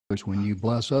when you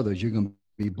bless others, you're going to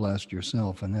be blessed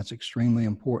yourself. And that's extremely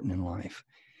important in life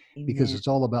because Amen. it's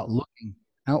all about looking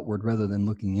outward rather than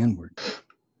looking inward.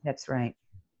 That's right.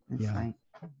 That's Yeah. right.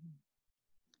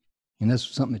 And that's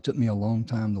something that took me a long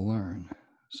time to learn.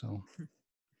 So,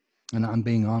 and I'm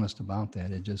being honest about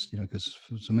that. It just, because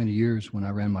for so many years when I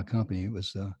ran my company, it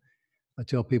was, I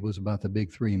tell people it's about the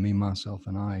big three, me, myself,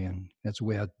 and I. And that's the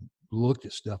way I looked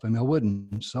at stuff. I mean, I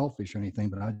wasn't selfish or anything,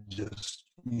 but I just,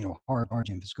 hard,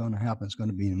 if it's going to happen, it's going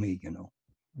to be me,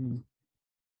 Mm.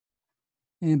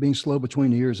 And being slow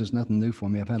between the ears is nothing new for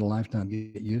me. I've had a lifetime to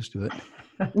get used to it.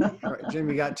 All right, Jim,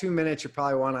 you got 2 minutes. You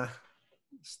probably want to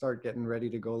start getting ready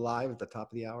to go live at the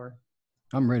top of the hour.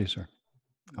 I'm ready, sir.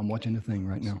 I'm watching the thing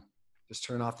right now. Just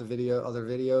turn off the video, other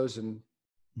videos, and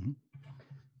Mm-hmm.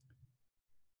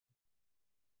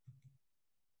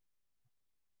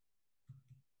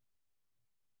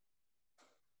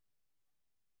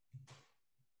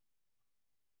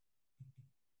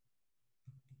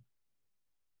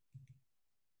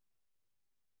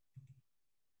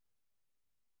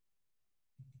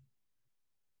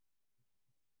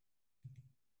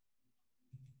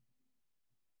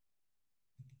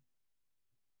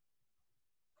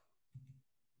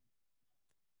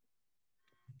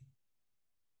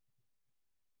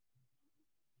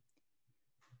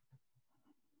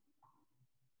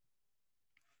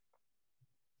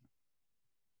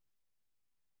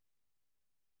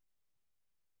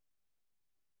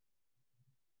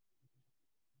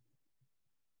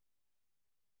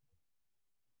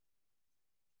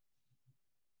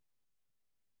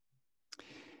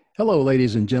 Hello,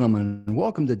 ladies and gentlemen, and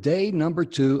welcome to day number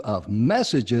 2 of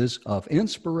Messages of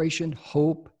Inspiration,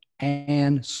 Hope,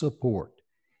 and Support.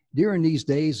 During these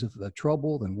days of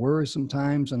trouble and worrisome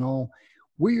times and all,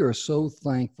 we are so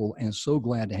thankful and so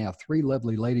glad to have 3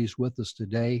 lovely ladies with us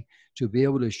today to be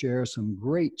able to share some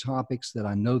great topics that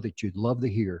I know that you'd love to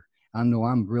hear. I know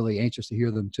I'm really anxious to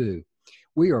hear them too.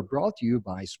 We are brought to you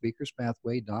by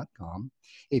speakerspathway.com.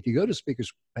 If you go to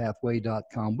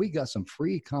speakerspathway.com, we got some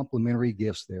free complimentary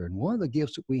gifts there. And one of the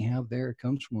gifts that we have there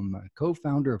comes from a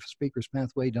co-founder of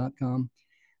speakerspathway.com,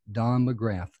 Don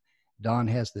McGrath. Don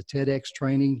has the TEDx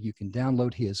training. You can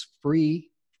download his free,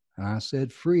 and I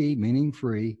said free, meaning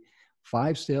free,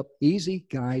 5-step easy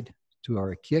guide to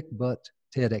our kick butt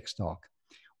TEDx talk.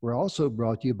 We're also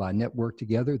brought to you by Network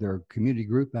Together. They're a community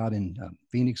group out in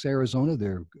Phoenix, Arizona.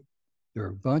 They're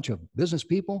a bunch of business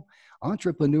people,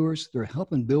 entrepreneurs. They're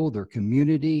helping build their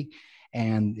community.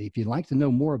 And if you'd like to know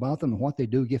more about them and what they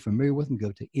do, get familiar with them,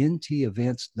 go to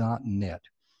ntevents.net.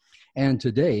 And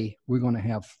today, we're going to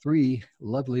have 3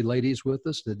 lovely ladies with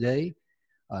us today.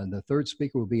 The third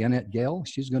speaker will be Annette Gale.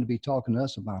 She's going to be talking to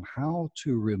us about how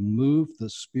to remove the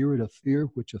spirit of fear,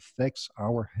 which affects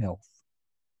our health.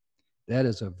 That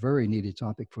is a very needed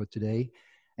topic for today.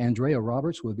 Andrea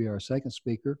Roberts will be our second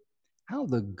speaker. How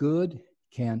the good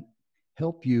can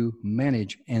help you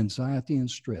manage anxiety and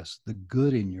stress, the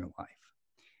good in your life.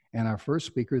 And our first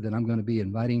speaker that I'm going to be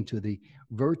inviting to the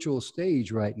virtual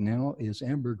stage right now is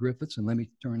Amber Griffiths. And let me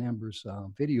turn Amber's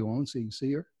video on so you can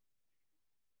see her.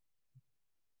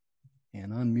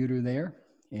 And unmute her there.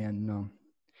 And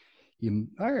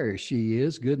there she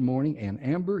is. Good morning. And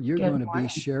Amber, you're going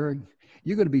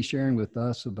to be sharing with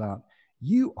us about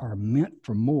you are meant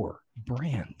for more.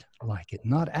 Brand like it,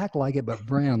 not act like it, but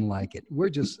brand like it. We're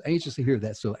just anxious to hear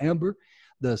that. So Amber,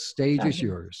 the stage is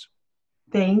yours.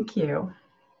 Thank you.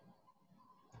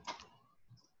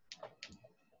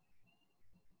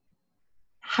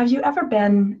 Have you ever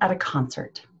been at a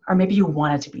concert, or maybe you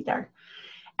wanted to be there,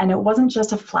 and it wasn't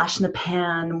just a flash in the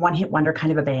pan, one-hit wonder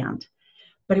kind of a band,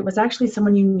 but it was actually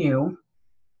someone you knew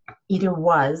either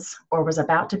was or was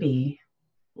about to be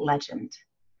legend?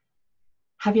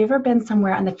 Have you ever been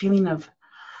somewhere and the feeling of,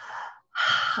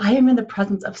 I am in the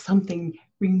presence of something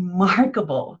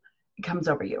remarkable comes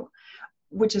over you,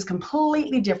 which is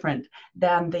completely different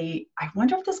than the, I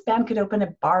wonder if this band could open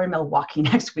a bar in Milwaukee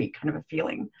next week kind of a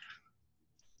feeling.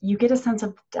 You get a sense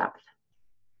of depth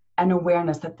and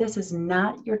awareness that this is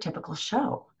not your typical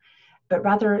show, but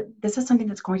rather this is something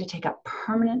that's going to take up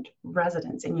permanent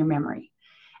residence in your memory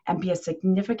and be a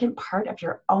significant part of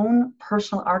your own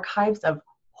personal archives of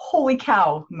holy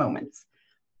cow moments.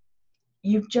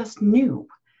 You just knew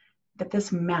that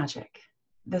this magic,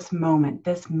 this moment,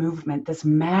 this movement, this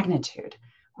magnitude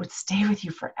would stay with you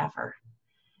forever.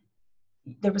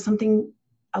 There was something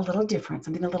a little different,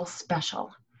 something a little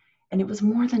special. And it was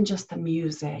more than just the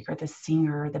music or the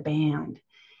singer or the band.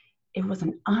 It was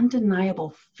an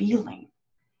undeniable feeling.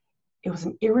 It was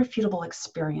an irrefutable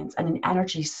experience and an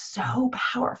energy so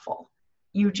powerful.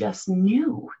 You just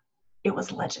knew it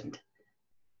was legend.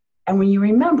 And when you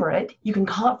remember it, you can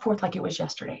call it forth like it was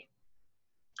yesterday.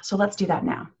 So let's do that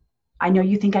now. I know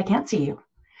you think I can't see you,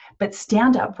 but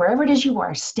stand up wherever it is you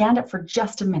are, stand up for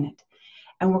just a minute.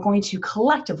 And we're going to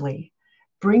collectively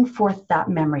bring forth that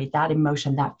memory, that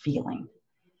emotion, that feeling.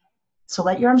 So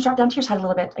let your arms drop down to your side a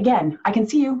little bit. Again, I can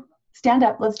see you. Stand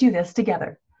up. Let's do this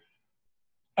together.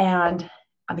 And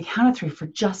on the count of 3 for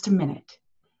just a minute,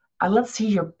 let's see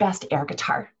your best air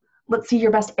guitar. Let's see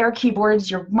your best air keyboards,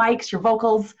 your mics, your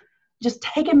vocals. Just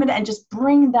take a minute and just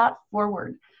bring that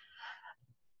forward.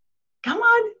 Come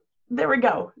on. There we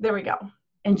go. There we go.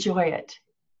 Enjoy it.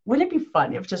 Wouldn't it be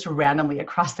fun if just randomly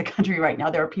across the country right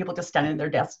now, there are people just standing at their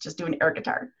desks just doing air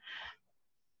guitar?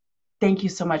 Thank you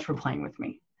so much for playing with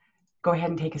me. Go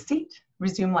ahead and take a seat.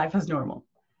 Resume life as normal.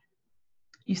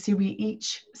 You see, we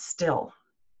each still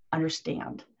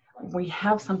understand. We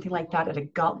have something like that at a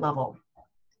gut level.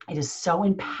 It is so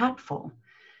impactful.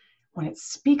 When it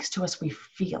speaks to us, we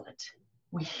feel it.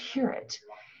 We hear it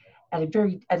at a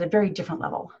very different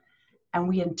level. And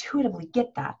we intuitively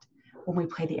get that when we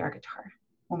play the air guitar,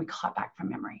 when we call it back from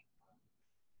memory.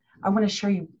 I want to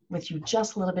share with you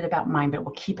just a little bit about mine, but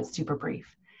we'll keep it super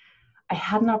brief. I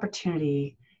had an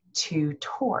opportunity to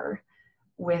tour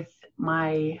with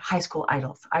my high school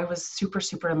idols. I was super,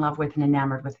 super in love with and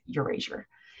enamored with Erasure.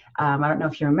 I don't know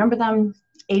if you remember them,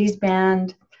 80s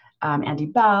band, Andy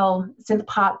Bell, synth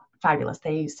pop, fabulous.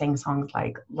 They sang songs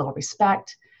like Little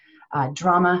Respect,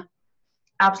 Drama,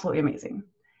 absolutely amazing.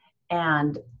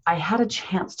 And I had a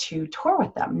chance to tour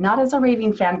with them, not as a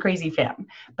raving fan, crazy fan,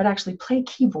 but actually play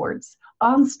keyboards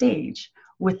on stage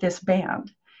with this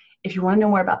band. If you want to know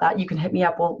more about that, you can hit me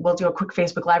up. We'll do a quick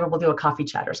Facebook Live, or we'll do a coffee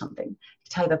chat or something to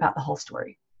tell you about the whole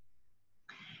story.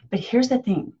 But here's the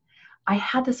thing. I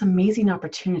had this amazing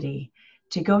opportunity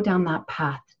to go down that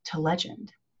path to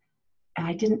legend, and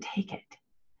I didn't take it.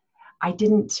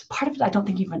 Part of it, I don't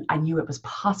think even I knew it was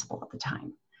possible at the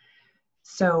time.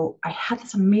 So I had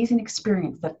this amazing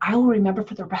experience that I will remember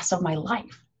for the rest of my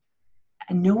life,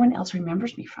 and no one else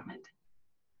remembers me from it.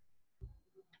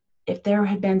 If there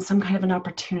had been some kind of an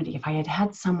opportunity, if I had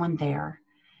had someone there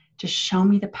to show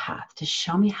me the path, to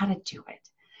show me how to do it,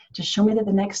 to show me that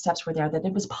the next steps were there, that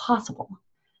it was possible,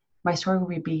 my story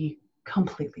would be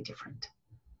completely different.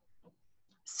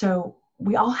 So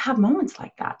we all have moments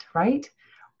like that, right?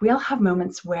 We all have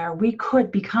moments where we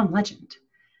could become legend.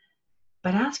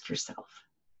 But ask yourself,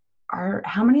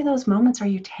 how many of those moments are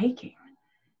you taking?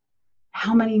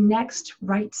 How many next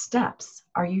right steps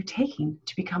are you taking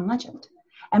to become legend?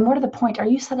 And more to the point, are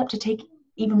you set up to take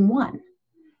even one?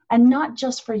 And not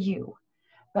just for you,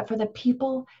 but for the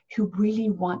people who really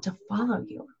want to follow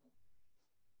you.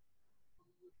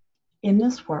 In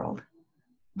this world,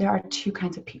 there are 2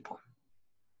 kinds of people.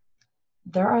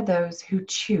 There are those who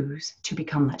choose to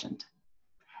become legend.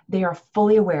 They are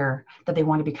fully aware that they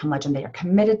want to become legend. They are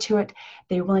committed to it.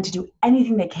 They're willing to do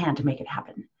anything they can to make it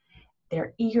happen.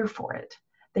 They're eager for it.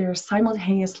 They're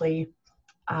simultaneously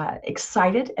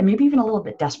excited and maybe even a little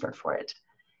bit desperate for it.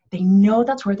 They know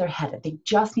that's where they're headed. They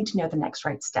just need to know the next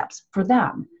right steps for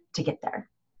them to get there.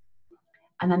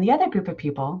 And then the other group of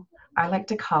people, I like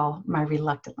to call my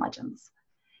reluctant legends.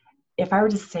 If I were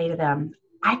to say to them,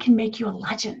 I can make you a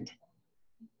legend,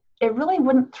 it really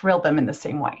wouldn't thrill them in the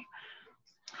same way.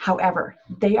 However,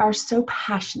 they are so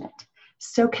passionate,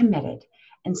 so committed,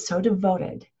 and so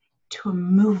devoted to a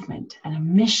movement and a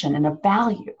mission and a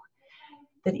value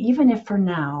that even if for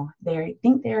now they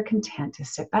think they are content to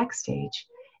sit backstage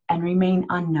and remain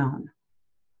unknown,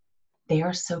 they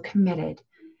are so committed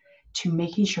to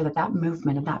making sure that that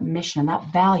movement and that mission and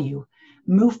that value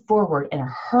move forward and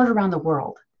are heard around the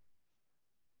world.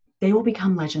 They will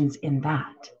become legends in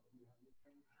that.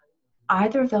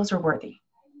 Either of those are worthy.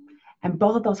 And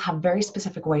both of those have very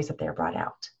specific ways that they're brought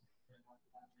out.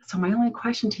 So my only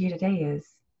question to you today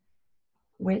is,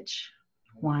 which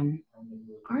one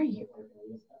are you?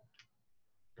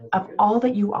 Of all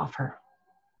that you offer,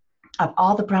 of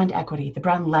all the brand equity, the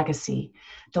brand legacy,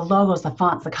 the logos, the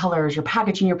fonts, the colors, your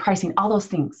packaging, your pricing, all those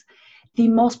things, the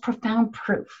most profound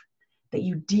proof that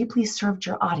you deeply served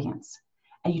your audience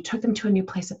and you took them to a new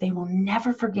place that they will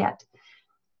never forget,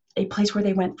 a place where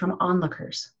they went from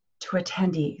onlookers to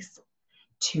attendees,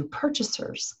 to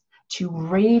purchasers, to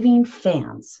raving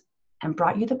fans, and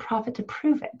brought you the profit to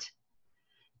prove it.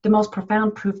 The most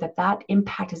profound proof that that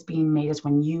impact is being made is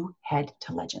when you head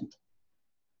to legend.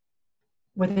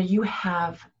 Whether you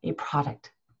have a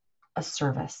product, a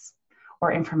service,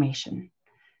 or information,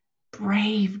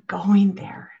 brave going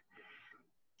there.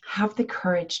 Have the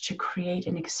courage to create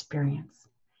an experience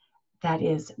that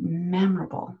is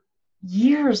memorable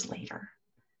years later.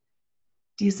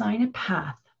 Design a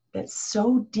path that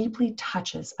so deeply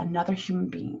touches another human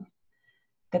being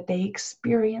that they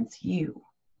experience you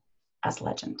as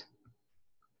legend.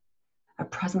 A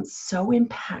presence so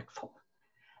impactful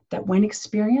that when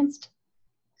experienced,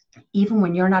 even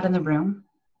when you're not in the room,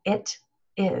 it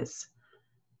is.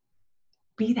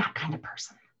 Be that kind of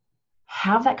person.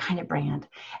 Have that kind of brand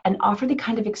and offer the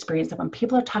kind of experience that when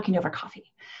people are talking over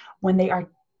coffee, when they are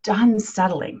done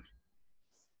settling,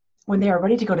 when they are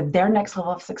ready to go to their next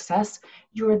level of success,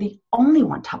 you are the only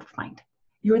one top of mind.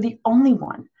 You are the only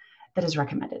one that is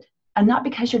recommended. And not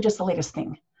because you're just the latest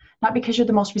thing, not because you're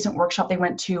the most recent workshop they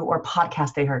went to or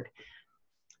podcast they heard,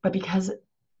 but because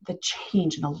the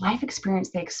change and the life experience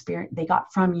they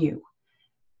got from you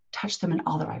touched them in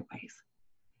all the right ways.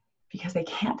 Because they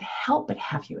can't help but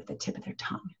have you at the tip of their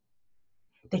tongue.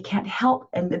 They can't help,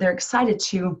 and they're excited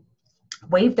to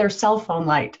wave their cell phone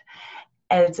light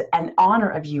as an honor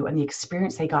of you and the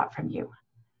experience they got from you.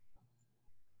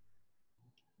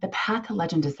 The path to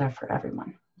legend is there for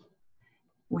everyone.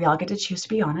 We all get to choose to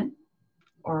be on it,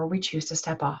 or we choose to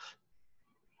step off.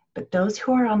 But those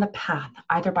who are on the path,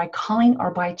 either by calling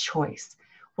or by choice,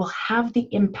 will have the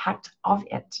impact of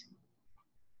it.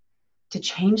 To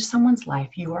change someone's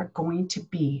life, you are going to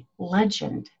be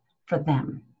legend for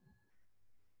them.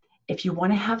 If you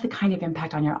want to have the kind of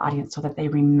impact on your audience so that they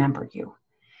remember you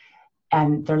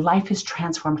and their life is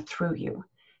transformed through you,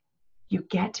 you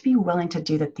get to be willing to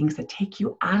do the things that take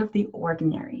you out of the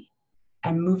ordinary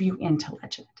and move you into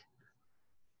legend.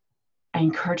 I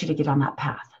encourage you to get on that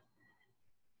path.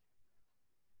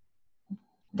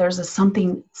 There's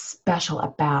something special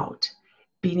about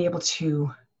being able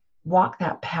to walk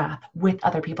that path with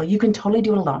other people. You can totally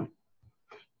do it alone.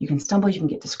 You can stumble, you can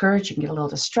get discouraged, you can get a little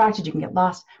distracted, you can get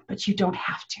lost, but you don't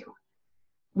have to.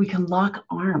 We can lock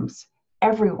arms,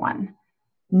 everyone.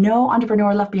 No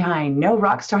entrepreneur left behind, no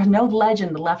rock star, no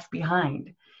legend left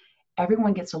behind.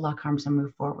 Everyone gets to lock arms and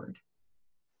move forward.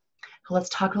 So let's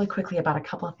talk really quickly about a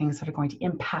couple of things that are going to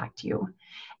impact you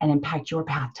and impact your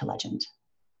path to legend.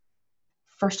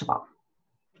 First of all,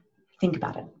 think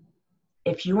about it.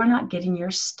 If you are not getting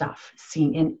your stuff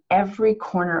seen in every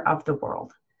corner of the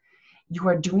world, you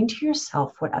are doing to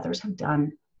yourself what others have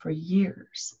done for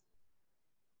years.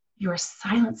 You are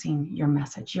silencing your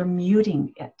message. You're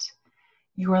muting it.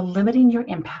 You are limiting your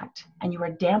impact, and you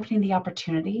are dampening the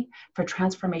opportunity for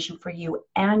transformation for you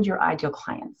and your ideal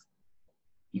clients.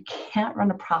 You can't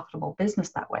run a profitable business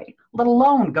that way, let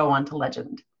alone go on to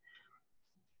legend.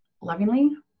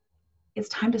 Lovingly, it's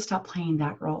time to stop playing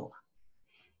that role.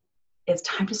 It's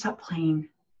time to stop playing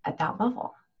at that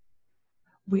level.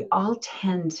 We all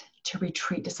tend to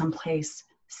retreat to some place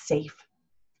safe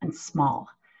and small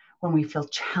when we feel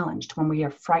challenged, when we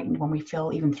are frightened, when we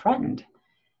feel even threatened.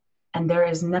 And there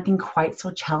is nothing quite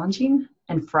so challenging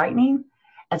and frightening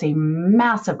as a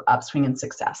massive upswing in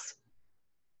success.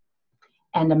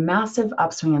 And a massive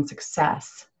upswing in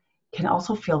success can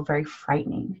also feel very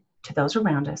frightening to those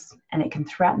around us, and it can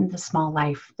threaten the small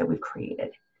life that we've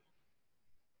created.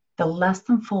 The less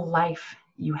than full life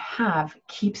you have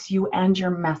keeps you and your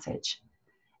message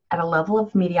at a level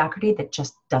of mediocrity that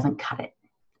just doesn't cut it.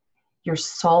 Your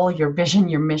soul, your vision,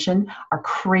 your mission are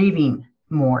craving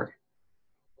more.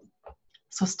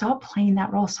 So stop playing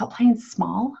that role. Stop playing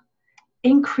small.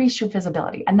 Increase your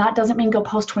visibility. And that doesn't mean go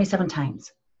post 27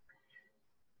 times.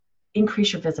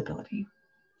 Increase your visibility.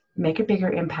 Make a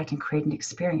bigger impact and create an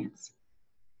experience.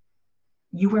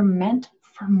 You were meant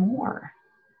for more.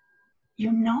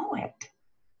 You know it.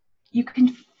 You can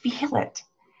feel it.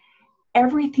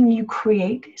 Everything you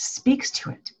create speaks to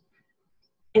it.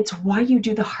 It's why you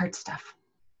do the hard stuff.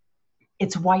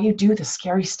 It's why you do the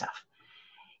scary stuff.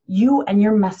 You and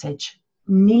your message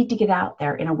need to get out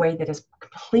there in a way that is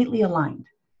completely aligned.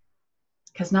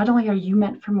 Because not only are you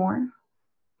meant for more,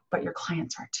 but your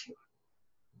clients are too.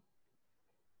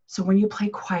 So when you play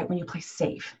quiet, when you play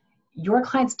safe, your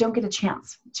clients don't get a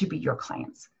chance to be your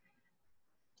clients.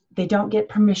 They don't get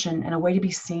permission and a way to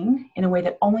be seen in a way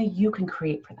that only you can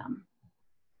create for them.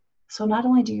 So not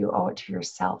only do you owe it to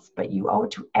yourself, but you owe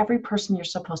it to every person you're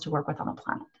supposed to work with on the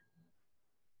planet.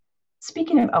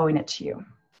 Speaking of owing it to you,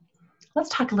 let's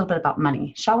talk a little bit about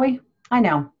money, shall we? I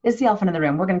know, it's the elephant in the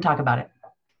room. We're going to talk about it.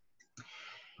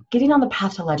 Getting on the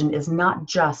path to legend is not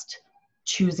just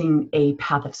choosing a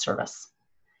path of service.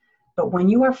 But when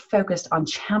you are focused on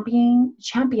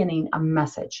championing a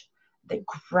message that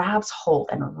grabs hold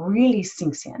and really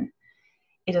sinks in,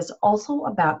 it is also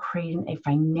about creating a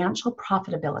financial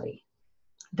profitability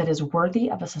that is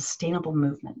worthy of a sustainable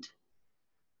movement.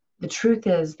 The truth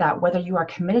is that whether you are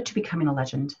committed to becoming a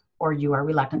legend or you are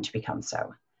reluctant to become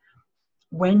so,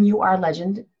 when you are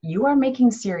legend, you are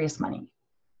making serious money.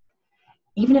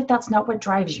 even if that's not what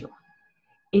drives you,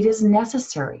 it is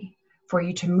necessary for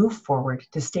you to move forward,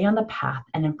 to stay on the path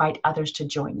and invite others to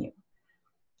join you.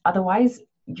 Otherwise,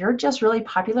 you're just really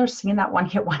popular singing that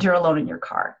one-hit wonder alone in your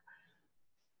car.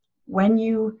 When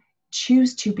you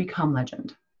choose to become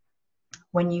legend,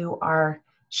 when you are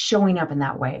showing up in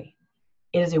that way,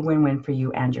 it is a win-win for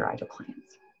you and your ideal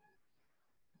clients.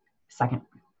 Second,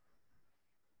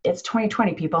 it's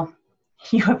 2020, people.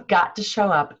 You have got to show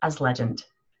up as legend.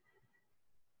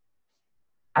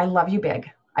 I love you big.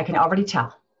 I can already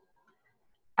tell.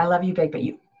 I love you big, but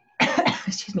you,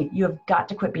 excuse me, you have got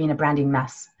to quit being a branding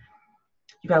mess.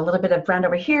 You've got a little bit of brand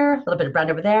over here, a little bit of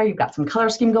brand over there. You've got some color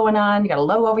scheme going on. You got a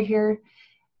logo over here.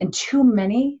 And too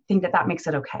many think that that makes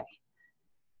it okay.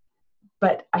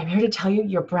 But I'm here to tell you,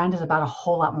 your brand is about a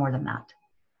whole lot more than that.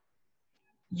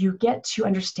 You get to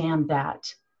understand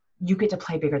that you get to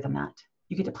play bigger than that.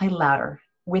 You get to play louder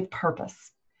with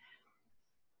purpose.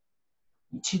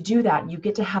 To do that, you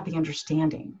get to have the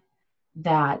understanding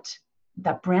that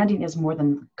branding is more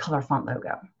than color font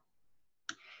logo.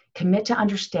 Commit to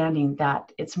understanding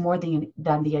that it's more than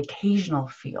the occasional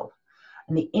feel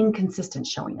and the inconsistent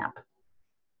showing up.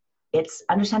 It's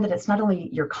understand that it's not only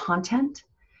your content,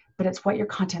 but it's what your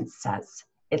content says.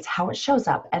 It's how it shows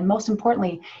up. And most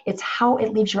importantly, it's how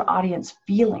it leaves your audience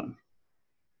feeling.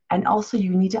 And also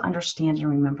you need to understand and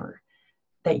remember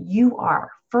that you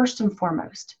are, first and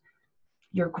foremost,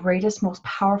 your greatest, most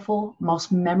powerful,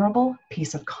 most memorable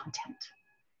piece of content.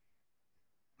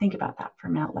 Think about that for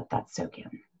a minute. Let that soak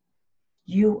in.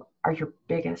 You are your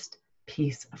biggest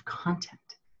piece of content.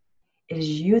 It is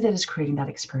you that is creating that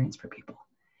experience for people.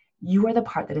 You are the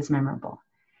part that is memorable.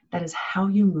 That is how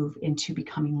you move into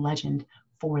becoming legend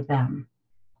for them.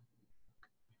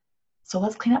 So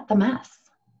let's clean up the mess.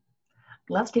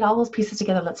 Let's get all those pieces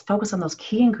together. Let's focus on those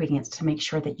key ingredients to make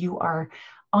sure that you are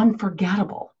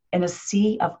unforgettable in a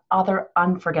sea of other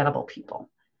unforgettable people.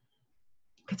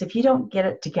 Because if you don't get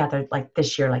it together like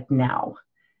this year, like now,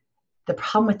 the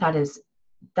problem with that is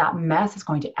that mess is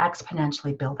going to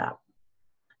exponentially build up.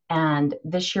 And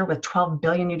this year with 12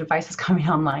 billion new devices coming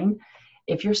online,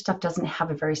 if your stuff doesn't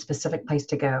have a very specific place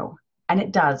to go, and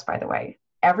it does, by the way,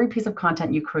 every piece of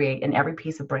content you create and every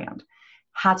piece of brand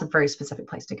has a very specific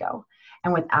place to go.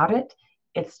 And without it,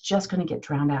 it's just going to get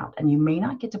drowned out and you may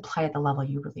not get to play at the level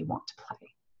you really want to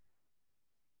play.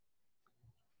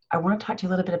 I want to talk to you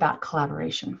a little bit about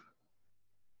collaboration.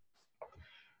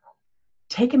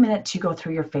 Take a minute to go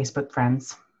through your Facebook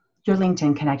friends, your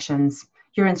LinkedIn connections,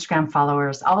 your Instagram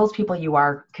followers, all those people you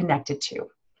are connected to.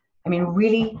 I mean,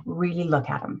 really, really look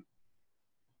at them.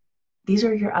 These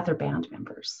are your other band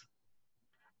members.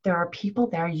 There are people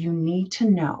there you need to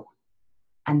know.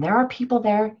 And there are people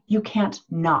there you can't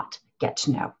not get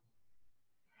to know.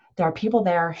 There are people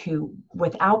there who,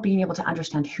 without being able to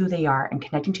understand who they are and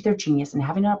connecting to their genius and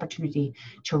having an opportunity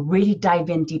to really dive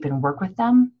in deep and work with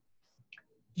them,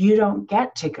 you don't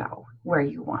get to go where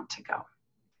you want to go.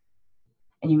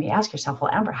 And you may ask yourself,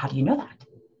 well, Amber, how do you know that?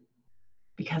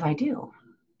 Because I do.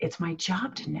 It's my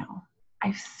job to know.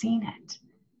 I've seen it.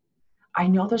 I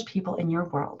know there's people in your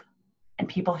world and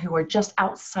people who are just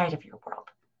outside of your world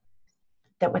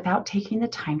that without taking the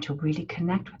time to really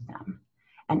connect with them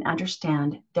and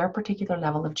understand their particular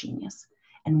level of genius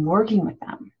and working with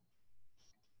them,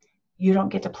 you don't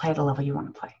get to play at the level you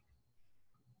want to play.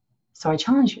 So I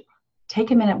challenge you, take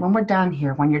a minute when we're done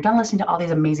here, when you're done listening to all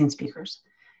these amazing speakers,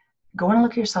 go and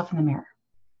look at yourself in the mirror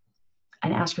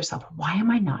and ask yourself, why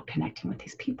am I not connecting with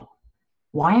these people?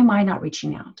 Why am I not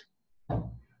reaching out?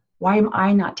 Why am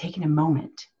I not taking a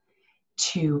moment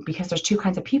to, because there's two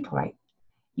kinds of people, right?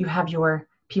 You have your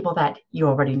people that you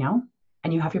already know,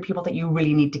 and you have your people that you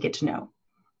really need to get to know.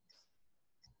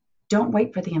 Don't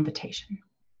wait for the invitation.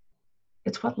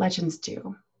 It's what legends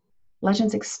do.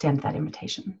 Legends extend that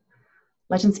invitation.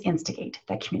 Legends instigate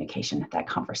that communication, that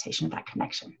conversation, that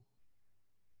connection.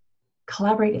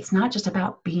 Collaborate, it's not just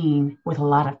about being with a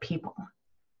lot of people.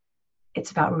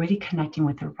 It's about really connecting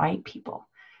with the right people,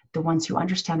 the ones who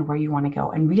understand where you want to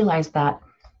go and realize that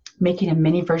making a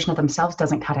mini version of themselves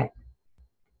doesn't cut it.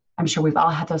 I'm sure we've all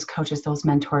had those coaches, those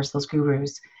mentors, those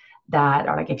gurus that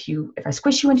are like, if I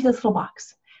squish you into this little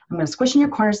box, I'm going to squish in your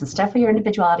corners and stuff for your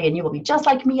individuality and you will be just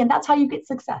like me and that's how you get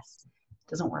success. It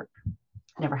doesn't work.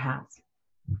 It never has.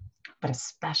 But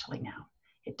especially now,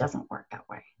 it doesn't work that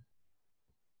way.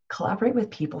 Collaborate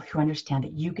with people who understand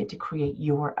that you get to create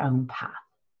your own path,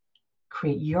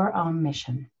 create your own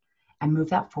mission, and move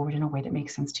that forward in a way that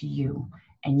makes sense to you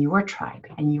and your tribe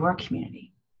and your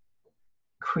community.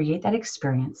 Create that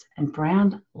experience and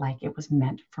brand like it was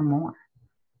meant for more.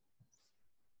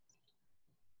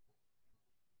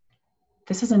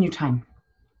 This is a new time.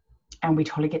 and we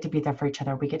totally get to be there for each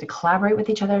other. We get to collaborate with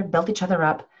each other, build each other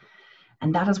up.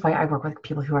 And that is why I work with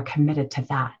people who are committed to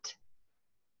that.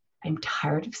 I'm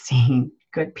tired of seeing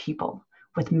good people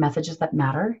with messages that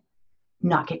matter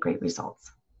not get great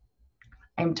results.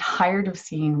 I'm tired of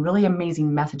seeing really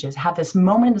amazing messages have this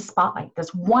moment in the spotlight,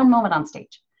 this one moment on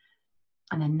stage,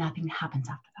 and then nothing happens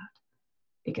after that.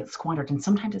 It gets squandered. And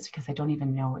sometimes it's because I don't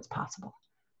even know it's possible.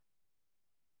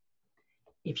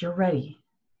 If you're ready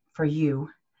for you,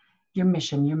 your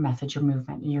mission, your message, your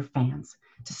movement, and your fans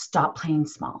to stop playing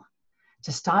small,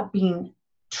 to stop being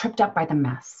tripped up by the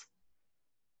mess,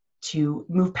 to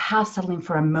move past settling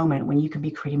for a moment when you could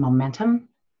be creating momentum,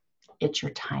 it's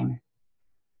your time.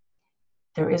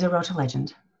 There is a road to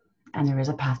legend, and there is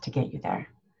a path to get you there.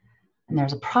 And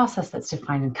there's a process that's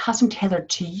defined and custom tailored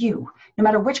to you, no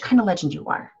matter which kind of legend you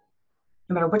are,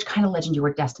 no matter which kind of legend you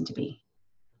are destined to be.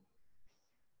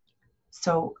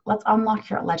 So let's unlock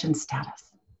your legend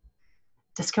status.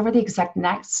 Discover the exact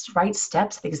next right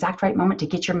steps, the exact right moment to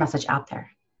get your message out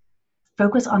there.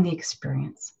 Focus on the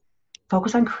experience.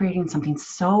 Focus on creating something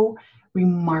so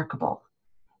remarkable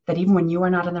that even when you are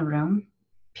not in the room,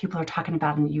 people are talking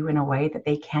about you in a way that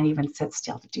they can't even sit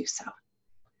still to do so.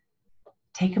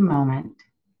 Take a moment,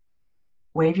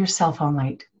 wave your cell phone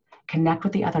light, connect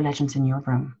with the other legends in your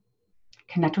room.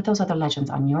 Connect with those other legends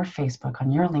on your Facebook,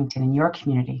 on your LinkedIn, in your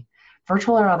community,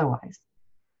 virtual or otherwise,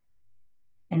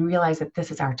 and realize that this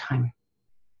is our time.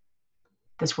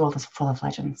 This world is full of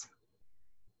legends.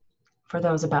 For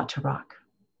those about to rock,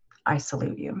 I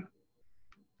salute you.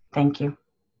 Thank you.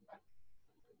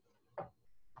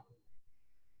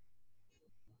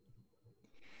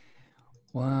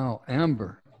 Wow,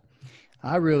 Amber,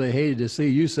 I really hated to see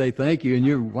you say thank you and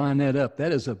you wind that up.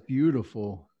 That is a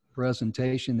beautiful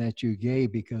presentation that you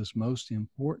gave, because most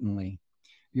importantly,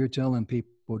 you're telling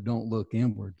people don't look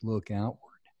inward, look outward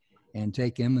and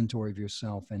take inventory of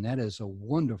yourself. And that is a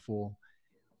wonderful,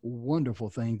 wonderful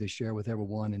thing to share with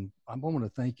everyone. And I want to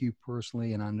thank you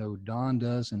personally, and I know Don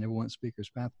does, and everyone at Speakers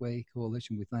Pathway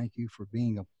Coalition, we thank you for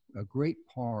being a great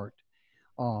part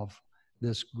of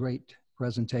this great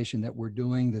presentation that we're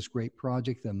doing, this great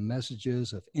project, the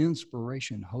messages of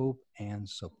inspiration, hope, and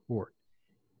support.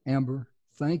 Amber,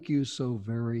 thank you so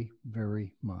very,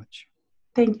 very much.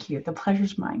 Thank you. The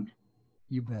pleasure's mine.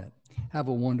 You bet. Have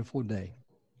a wonderful day.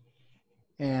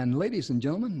 And ladies and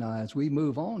gentlemen, as we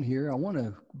move on here, I want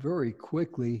to very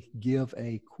quickly give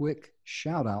a quick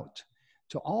shout out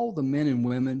to all the men and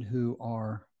women who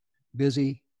are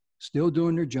busy, still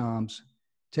doing their jobs,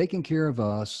 taking care of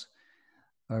us,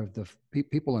 the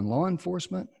people in law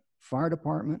enforcement, fire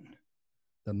department,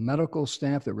 the medical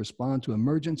staff that respond to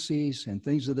emergencies and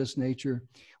things of this nature.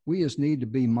 We just need to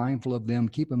be mindful of them,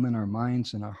 keep them in our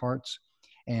minds and our hearts,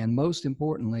 and most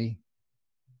importantly,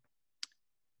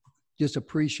 just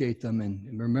appreciate them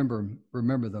and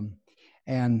remember them.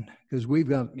 And because we've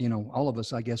got, all of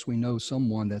us, I guess we know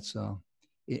someone that's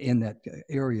in that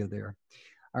area there.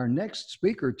 Our next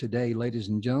speaker today, ladies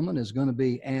and gentlemen, is going to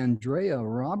be Andrea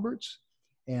Roberts.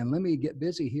 And let me get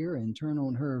busy here and turn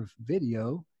on her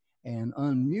video and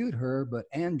unmute her. But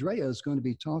Andrea is going to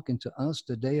be talking to us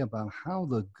today about how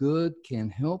the good can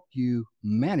help you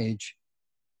manage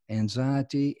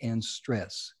anxiety and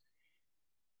stress.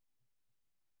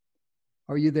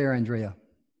 Are you there, Andrea?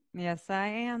 Yes, I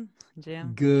am,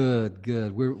 Jim. Good,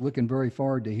 good. We're looking very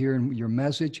forward to hearing your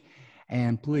message.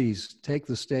 And please take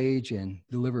the stage and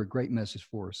deliver a great message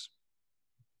for us.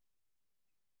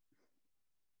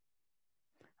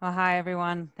 Well, hi,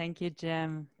 everyone. Thank you,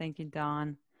 Jim. Thank you,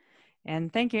 Don.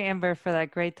 And thank you, Amber, for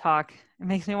that great talk. It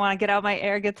makes me want to get out my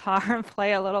air guitar and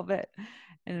play a little bit.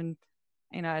 And,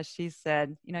 as she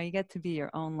said, you get to be your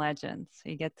own legend. So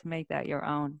you get to make that your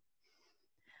own.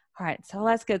 All right, so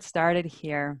let's get started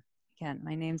here. Again,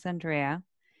 my name's Andrea.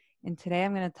 And today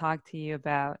I'm going to talk to you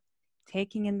about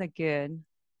taking in the good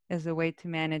as a way to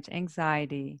manage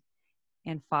anxiety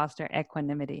and foster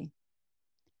equanimity.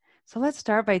 So let's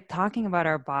start by talking about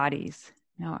our bodies.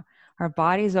 Our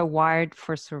bodies are wired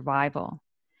for survival.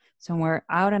 So when we're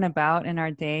out and about in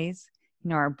our days,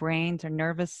 our brains, our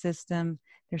nervous system,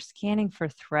 they're scanning for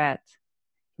threat.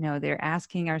 They're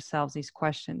asking ourselves these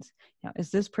questions.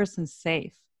 Is this person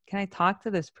safe? Can I talk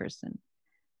to this person?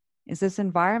 Is this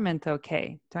environment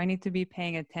okay? Do I need to be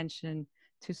paying attention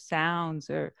to sounds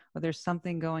or there's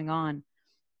something going on?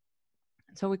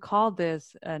 So we call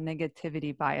this a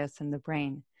negativity bias in the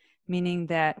brain, meaning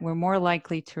that we're more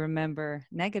likely to remember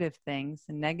negative things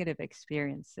and negative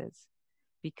experiences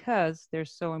because they're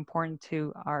so important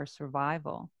to our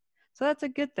survival. So that's a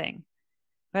good thing.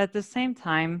 But at the same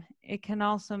time, it can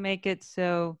also make it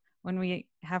so when we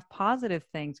have positive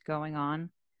things going on,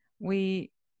 we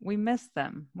we miss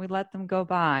them. We let them go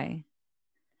by.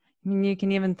 I mean, you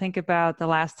can even think about the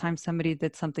last time somebody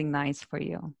did something nice for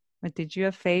you. Or did you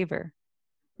a favor?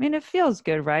 I mean, it feels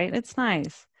good, right? It's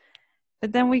nice.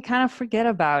 But then we kind of forget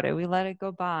about it. We let it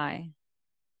go by.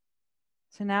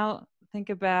 So now think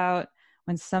about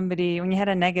when you had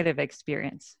a negative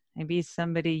experience. Maybe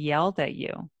somebody yelled at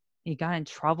you. You got in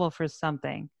trouble for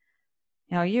something.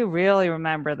 You really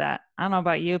remember that. I don't know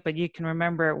about you, but you can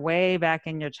remember it way back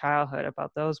in your childhood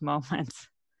about those moments.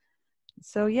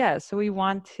 So we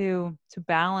want to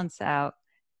balance out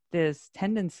this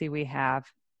tendency we have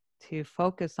to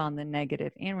focus on the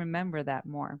negative and remember that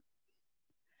more.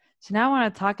 So now I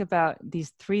want to talk about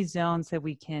these 3 zones that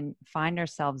we can find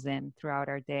ourselves in throughout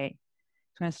our day.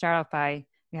 So I'm going to start off by,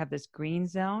 we have this green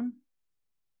zone,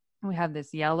 we have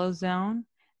this yellow zone,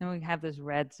 and we have this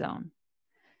red zone.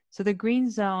 So the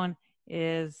green zone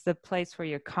is the place where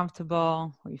you're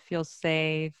comfortable, where you feel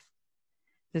safe.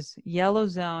 This yellow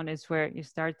zone is where you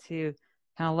start to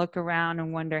kind of look around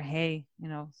and wonder, hey,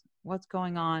 what's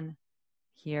going on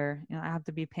here? I have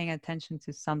to be paying attention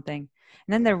to something.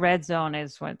 And then the red zone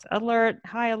is when it's alert,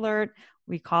 high alert.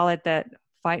 We call it that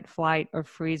fight, flight, or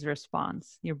freeze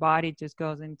response. Your body just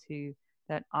goes into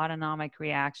that autonomic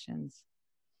reactions.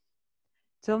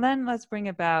 So then let's bring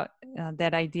about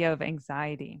that idea of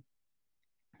anxiety.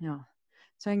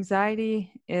 So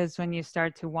anxiety is when you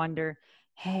start to wonder,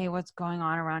 hey, what's going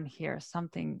on around here?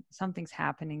 Something's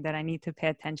happening that I need to pay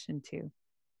attention to.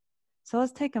 So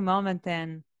let's take a moment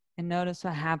then and notice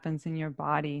what happens in your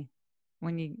body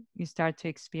when you start to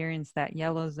experience that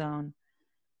yellow zone.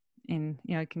 And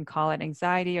you can call it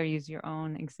anxiety or use your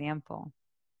own example.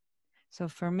 So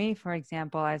for me, for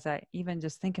example, as I even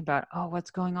just think about,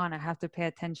 what's going on? I have to pay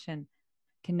attention.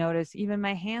 I can notice even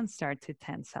my hands start to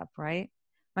tense up, right?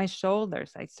 My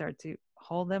shoulders, I start to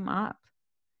hold them up.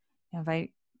 If I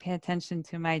pay attention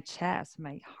to my chest,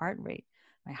 my heart rate,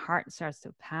 my heart starts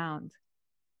to pound.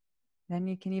 Then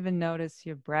you can even notice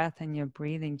your breath and your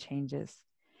breathing changes.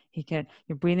 Your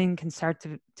breathing can start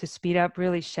to speed up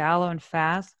really shallow and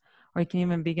fast, or you can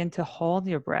even begin to hold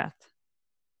your breath.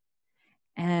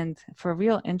 And for a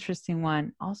real interesting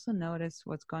one, also notice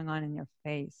what's going on in your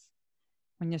face.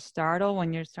 When you're startled,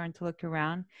 when you're starting to look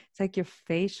around, it's like your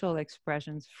facial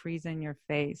expressions freeze in your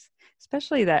face,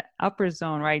 especially that upper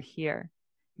zone right here.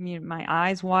 My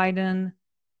eyes widen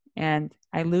and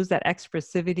I lose that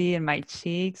expressivity in my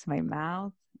cheeks, my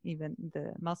mouth, even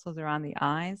the muscles around the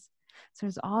eyes. So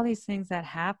there's all these things that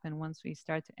happen once we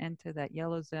start to enter that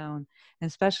yellow zone, and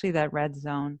especially that red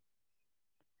zone.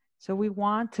 So we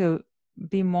want to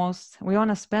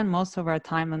spend most of our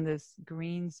time in this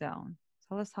green zone.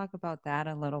 So let's talk about that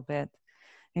a little bit.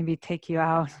 Maybe take you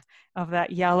out of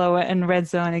that yellow and red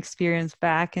zone experience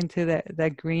back into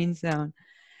that green zone.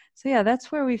 So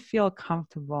that's where we feel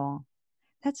comfortable.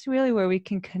 That's really where we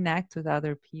can connect with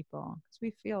other people because we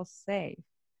feel safe.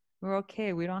 We're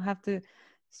okay. We don't have to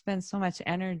spend so much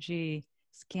energy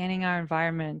scanning our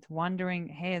environment, wondering,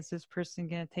 hey, is this person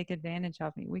going to take advantage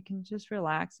of me? We can just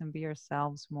relax and be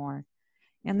ourselves more.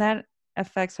 And that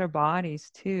affects our bodies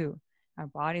too. Our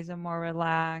bodies are more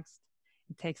relaxed.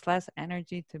 It takes less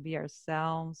energy to be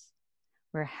ourselves.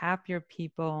 We're happier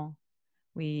people.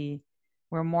 We're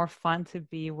more fun to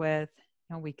be with.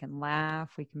 We can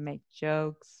laugh, we can make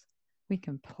jokes, we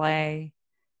can play.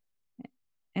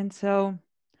 And so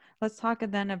let's talk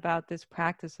then about this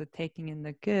practice of taking in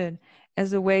the good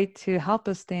as a way to help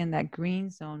us stay in that green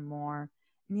zone more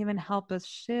and even help us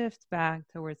shift back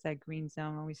towards that green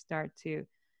zone when we start to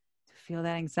feel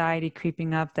that anxiety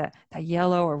creeping up, that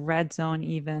yellow or red zone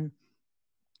even.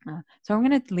 So I'm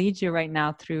going to lead you right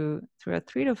now through a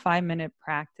 3 to 5 minute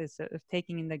practice of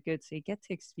taking in the good so you get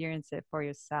to experience it for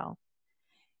yourself.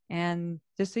 And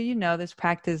just so you know, this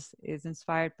practice is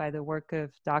inspired by the work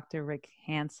of Dr. Rick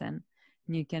Hanson.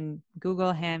 And you can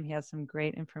Google him. He has some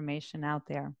great information out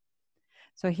there.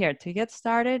 So here, to get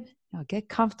started, get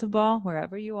comfortable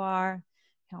wherever you are.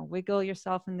 Wiggle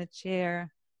yourself in the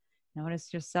chair.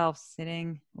 Notice yourself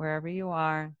sitting wherever you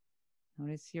are.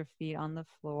 Notice your feet on the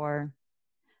floor.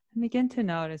 And begin to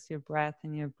notice your breath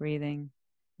and your breathing.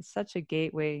 It's such a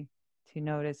gateway to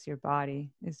notice your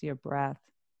body, is your breath.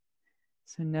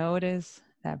 So notice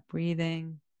that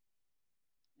breathing.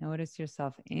 Notice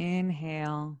yourself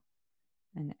inhale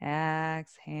and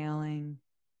exhaling.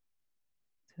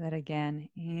 Do that again.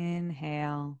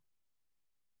 Inhale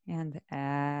and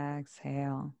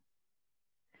exhale.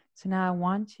 So now I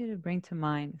want you to bring to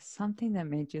mind something that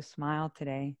made you smile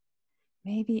today.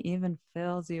 Maybe even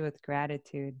fills you with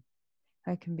gratitude.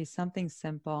 It can be something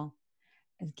simple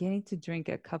as getting to drink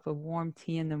a cup of warm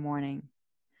tea in the morning.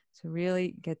 So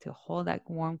really get to hold that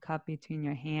warm cup between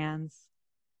your hands,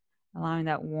 allowing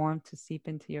that warmth to seep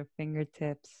into your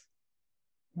fingertips,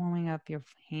 warming up your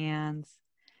hands,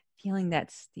 feeling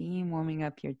that steam warming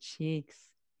up your cheeks,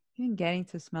 even getting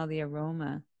to smell the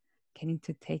aroma, getting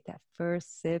to take that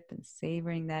first sip and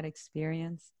savoring that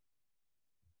experience.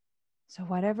 So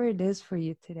whatever it is for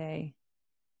you today,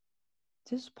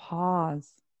 just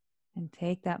pause and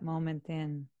take that moment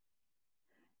in.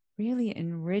 Really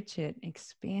enrich it,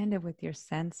 expand it with your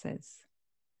senses.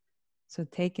 So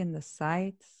take in the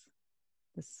sights,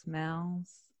 the smells,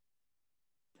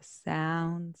 the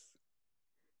sounds,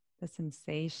 the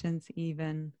sensations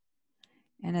even.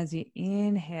 And as you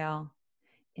inhale,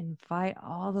 invite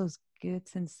all those good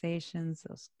sensations,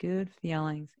 those good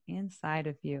feelings inside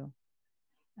of you,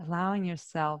 allowing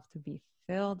yourself to be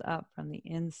filled up from the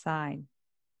inside.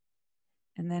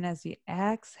 And then as you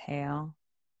exhale,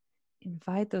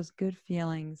 invite those good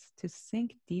feelings to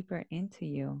sink deeper into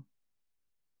you,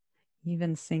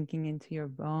 even sinking into your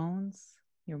bones,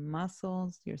 your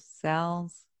muscles, your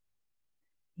cells,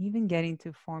 even getting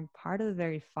to form part of the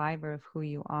very fiber of who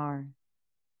you are.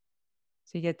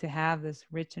 So you get to have this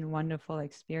rich and wonderful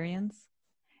experience,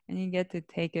 and you get to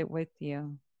take it with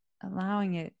you,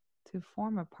 allowing it to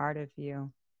form a part of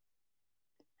you.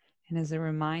 And as a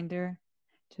reminder,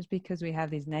 just because we have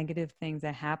these negative things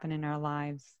that happen in our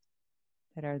lives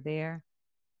that are there,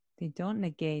 they don't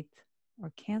negate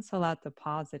or cancel out the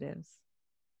positives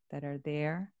that are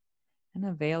there and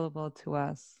available to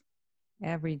us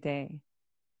every day.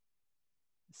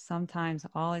 Sometimes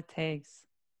all it takes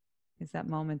is that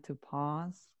moment to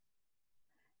pause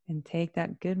and take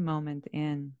that good moment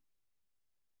in.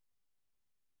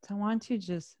 So I want you to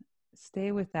just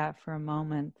stay with that for a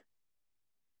moment.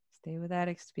 Stay with that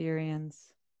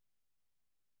experience.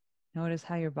 Notice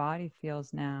how your body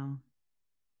feels now.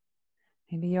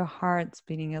 Maybe your heart's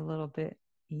beating a little bit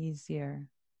easier,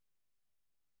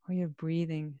 or your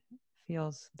breathing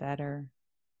feels better.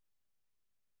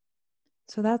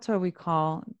 So that's what we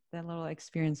call that little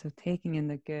experience of taking in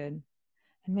the good.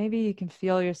 And maybe you can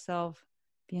feel yourself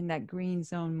be in that green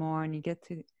zone more, and you get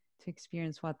to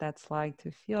experience what that's like,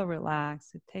 to feel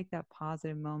relaxed, to take that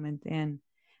positive moment in.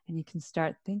 And you can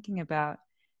start thinking about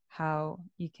how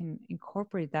you can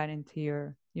incorporate that into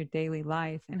your daily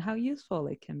life and how useful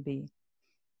it can be.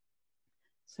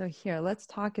 So here, let's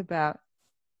talk about,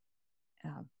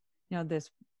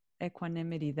 this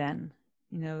equanimity then.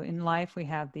 In life we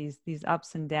have these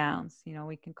ups and downs.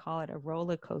 We can call it a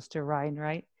roller coaster ride,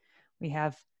 right? We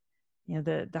have,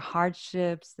 the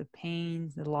hardships, the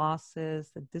pains, the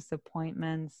losses, the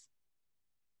disappointments.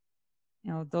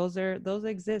 Those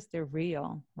exist, they're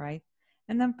real, right?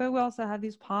 And then, but we also have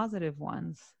these positive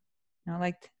ones,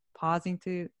 like pausing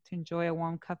to enjoy a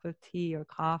warm cup of tea or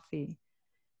coffee,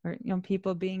 or,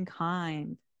 people being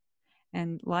kind,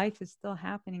 and life is still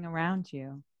happening around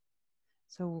you.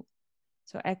 So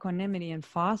equanimity and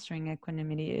fostering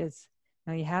equanimity is,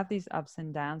 you have these ups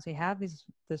and downs, you have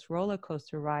this roller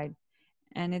coaster ride,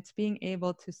 and it's being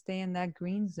able to stay in that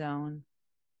green zone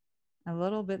a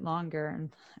little bit longer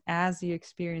and as you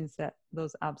experience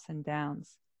those ups and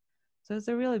downs. So there's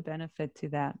a really benefit to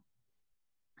that.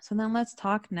 So then let's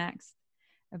talk next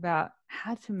about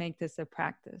how to make this a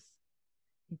practice.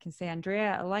 You can say,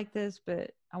 Andrea, I like this,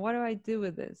 but what do I do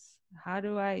with this? How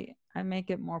do I make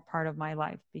it more part of my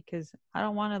life? Because I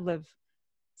don't want to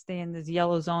stay in this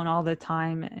yellow zone all the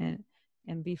time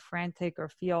and be frantic or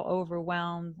feel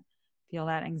overwhelmed, feel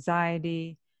that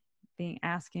anxiety,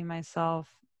 asking myself,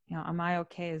 am I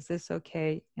okay? Is this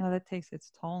okay? That takes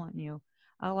its toll on you.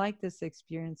 I like this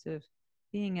experience of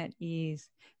being at ease,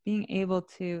 being able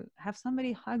to have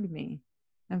somebody hug me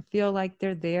and feel like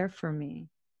they're there for me.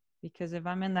 Because if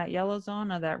I'm in that yellow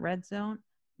zone or that red zone,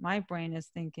 my brain is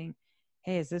thinking,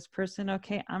 hey, is this person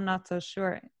okay? I'm not so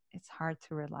sure. It's hard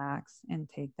to relax and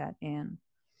take that in.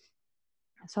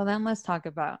 So then let's talk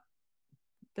about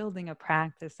building a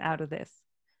practice out of this.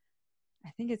 I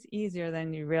think it's easier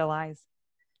than you realize.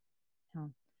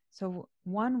 So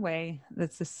one way,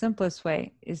 that's the simplest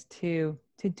way, is to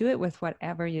do it with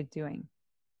whatever you're doing.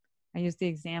 I use the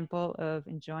example of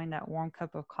enjoying that warm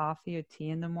cup of coffee or tea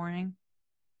in the morning.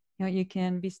 You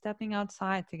can be stepping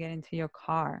outside to get into your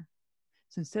car.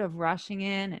 So instead of rushing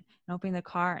in and opening the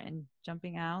car and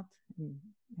jumping out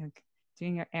and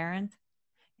doing your errand,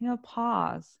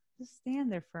 pause, just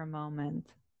stand there for a moment.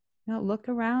 Look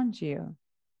around you.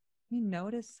 You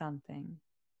notice something.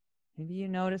 Maybe you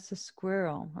notice a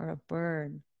squirrel or a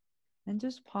bird, and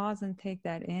just pause and take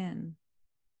that in.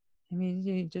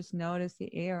 Maybe you just notice the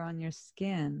air on your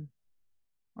skin,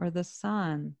 or the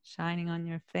sun shining on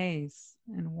your face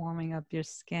and warming up your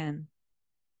skin.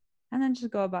 and then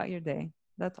just go about your day.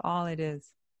 That's all it is.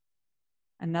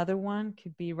 Another one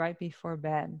could be right before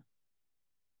bed.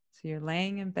 So you're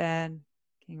laying in bed,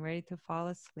 getting ready to fall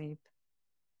asleep,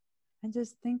 and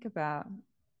just think about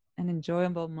an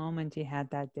enjoyable moment you had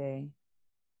that day.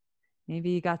 Maybe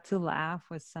you got to laugh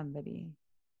with somebody.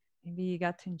 Maybe you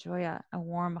got to enjoy a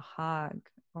warm hug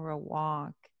or a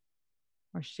walk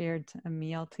or shared a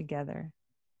meal together.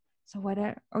 So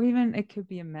whatever, or even it could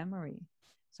be a memory.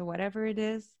 So whatever it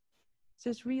is,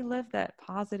 just relive that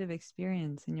positive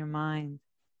experience in your mind,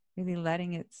 really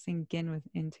letting it sink in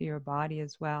into your body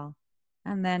as well,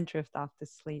 and then drift off to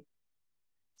sleep.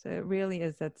 So it really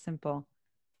is that simple.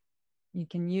 You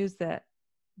can use that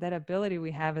ability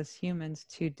we have as humans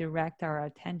to direct our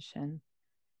attention.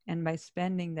 And by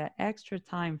spending that extra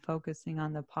time focusing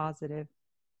on the positive,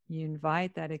 you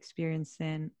invite that experience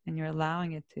in and you're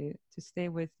allowing it to stay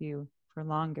with you for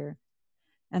longer.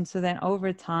 And so then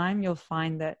over time, you'll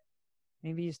find that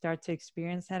maybe you start to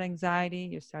experience that anxiety,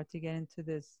 you start to get into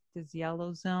this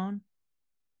yellow zone,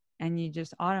 and you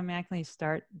just automatically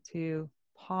start to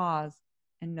pause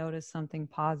and notice something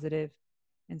positive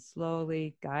and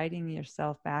slowly guiding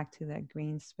yourself back to that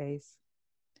green space.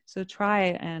 So try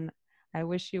it, and I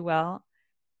wish you well,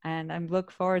 and I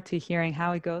look forward to hearing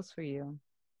how it goes for you.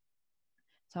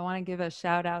 So I want to give a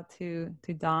shout out to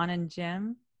Dawn and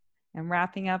Jim. I'm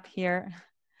wrapping up here,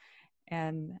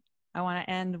 and I want to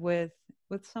end with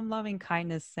some loving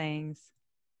kindness sayings.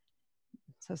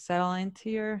 So settle into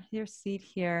your seat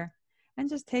here and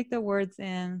just take the words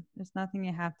in. There's nothing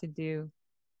you have to do.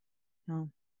 No.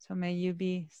 So may you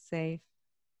be safe.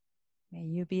 May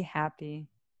you be happy.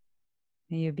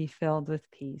 May you be filled with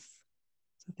peace.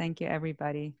 So thank you,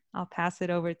 everybody. I'll pass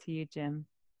it over to you, Jim.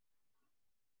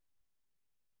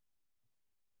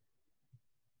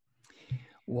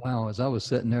 Wow, as I was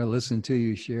sitting there listening to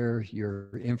you share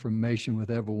your information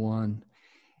with everyone,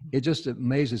 it just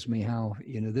amazes me how,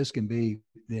 this can be,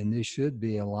 and this should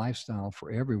be a lifestyle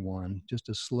for everyone, just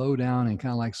to slow down and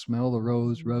kind of like smell the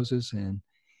roses.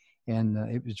 And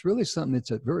it's really something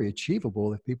that's very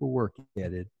achievable if people work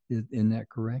at it. Isn't that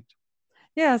correct?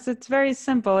 Yes, it's very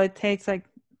simple. It takes like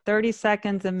 30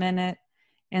 seconds, a minute.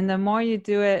 And the more you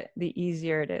do it, the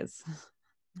easier it is.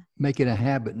 Make it a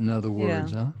habit, in other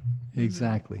words, huh?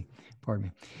 Exactly. Pardon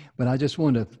me. But I just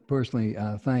want to personally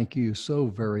thank you so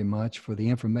very much for the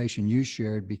information you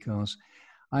shared, because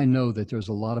I know that there's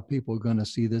a lot of people going to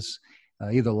see this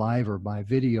either live or by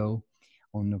video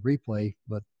on the replay.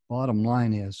 But bottom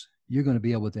line is you're going to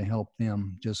be able to help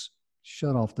them just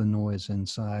shut off the noise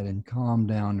inside and calm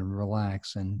down and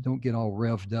relax, and don't get all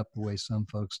revved up the way some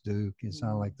folks do, as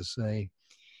I like to say.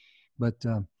 But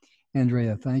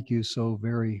Andrea, thank you so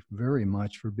very, very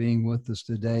much for being with us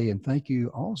today. And thank you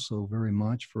also very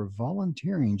much for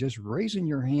volunteering, just raising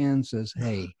your hand says,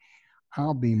 hey,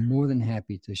 I'll be more than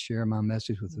happy to share my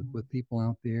message with people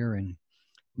out there. And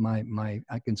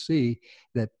I can see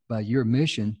that by your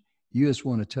mission, you just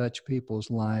want to touch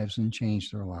people's lives and change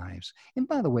their lives. And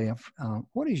by the way,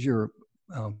 what is your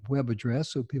web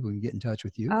address so people can get in touch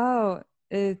with you? Oh,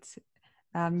 it's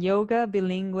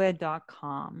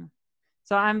yogabilingua.com.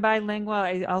 So I'm bilingual.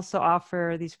 I also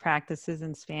offer these practices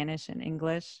in Spanish and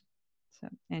English. So,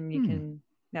 and you can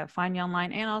find me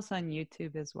online and also on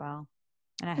YouTube as well.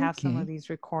 And I have some of these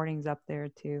recordings up there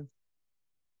too.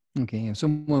 Okay. If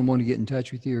someone want to get in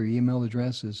touch with you, your email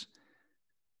address is?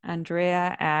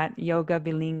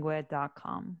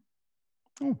 Andrea@yogabilingua.com.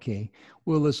 Okay.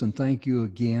 Well, listen, thank you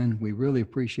again. We really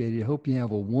appreciate it. I hope you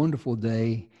have a wonderful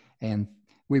day, and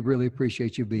we really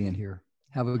appreciate you being here.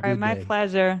 Have a good day. My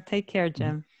pleasure. Take care,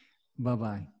 Jim.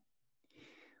 Bye-bye.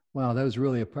 Wow, that was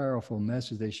really a powerful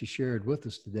message that she shared with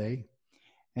us today.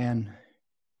 And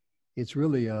it's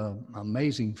really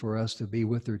amazing for us to be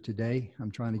with her today.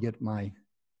 I'm trying to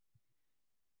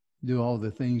do all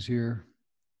the things here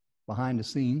behind the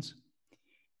scenes.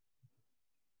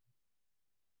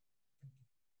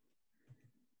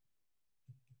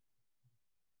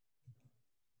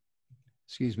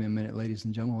 Excuse me a minute, ladies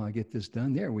and gentlemen, while I get this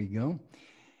done. There we go.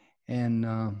 And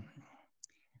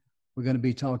we're going to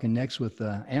be talking next with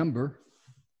Amber.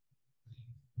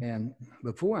 And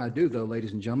before I do, though,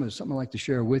 ladies and gentlemen, there's something I'd like to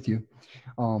share with you.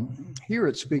 Here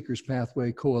at Speakers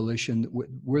Pathway Coalition,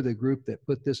 we're the group that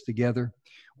put this together.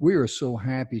 We are so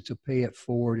happy to pay it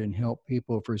forward and help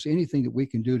people. If there's anything that we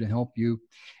can do to help you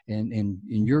in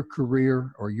your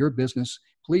career or your business,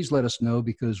 please let us know,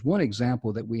 because one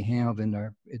example that we have in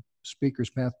our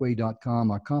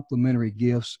speakerspathway.com, our complimentary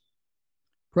gifts.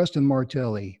 Preston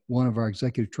Martelli, one of our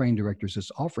executive training directors,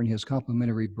 is offering his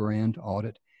complimentary brand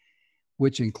audit,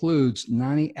 which includes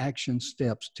 90 action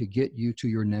steps to get you to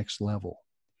your next level.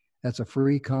 That's a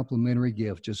free complimentary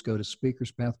gift. Just go to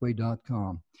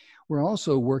speakerspathway.com. We're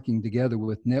also working together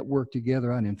with Network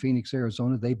Together out in Phoenix,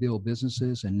 Arizona. They build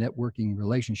businesses and networking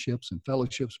relationships and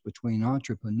fellowships between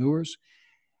entrepreneurs.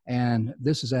 And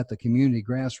this is at the community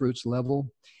grassroots level,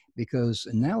 because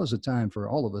now is the time for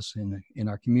all of us in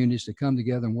our communities to come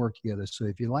together and work together. So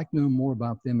if you'd like to know more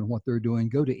about them and what they're doing,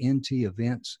 go to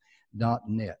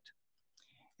ntevents.net.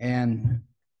 And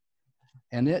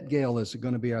Annette Gale is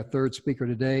going to be our third speaker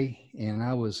today. And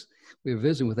we were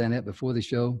visiting with Annette before the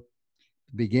show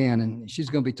began, and she's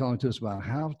going to be talking to us about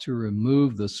how to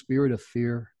remove the spirit of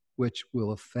fear, which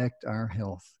will affect our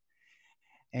health.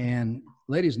 And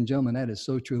ladies and gentlemen, that is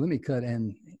so true. Let me cut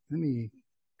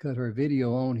her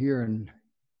video on here. And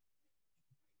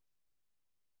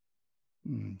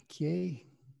okay.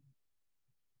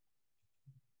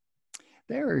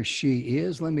 There she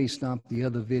is. Let me stop the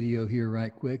other video here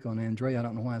right quick on Andrea. I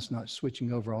don't know why it's not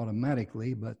switching over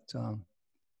automatically, but let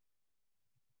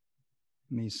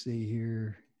me see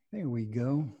here. There we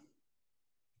go.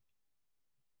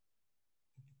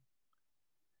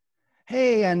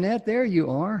 Hey, Annette, there you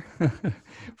are.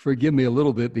 Forgive me a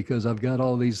little bit because I've got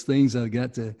all these things. All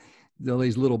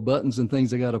these little buttons and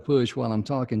things I got to push while I'm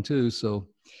talking too. So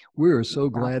we're so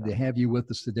glad to have you with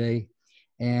us today.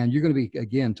 And you're going to be,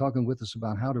 again, talking with us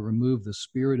about how to remove the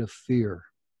spirit of fear,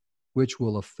 which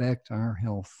will affect our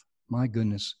health. My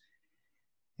goodness.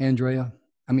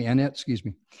 Annette, excuse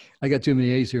me. I got too many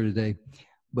A's here today.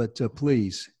 But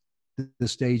please, the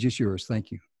stage is yours.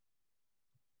 Thank you.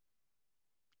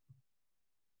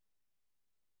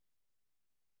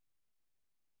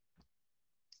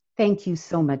 Thank you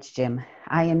so much, Jim.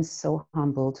 I am so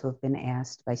humbled to have been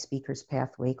asked by Speakers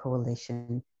Pathway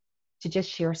Coalition to just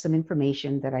share some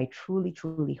information that I truly,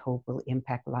 truly hope will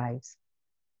impact lives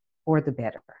for the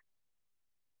better.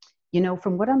 You know,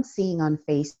 from what I'm seeing on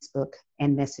Facebook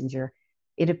and Messenger,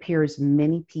 it appears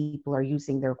many people are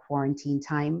using their quarantine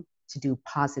time to do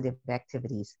positive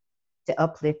activities, to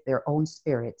uplift their own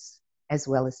spirits, as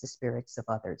well as the spirits of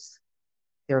others.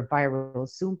 There are viral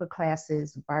Zumba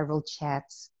classes, viral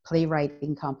chats,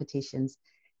 playwriting competitions,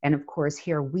 and of course,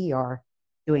 here we are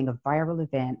doing a viral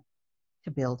event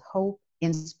to build hope,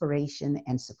 inspiration,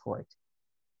 and support.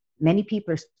 Many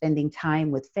people are spending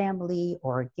time with family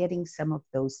or getting some of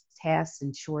those tasks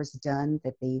and chores done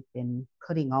that they've been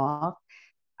putting off.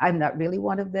 I'm not really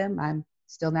one of them. I'm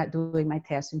still not doing my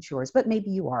tasks and chores, but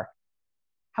maybe you are.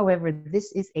 However,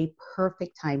 this is a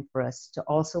perfect time for us to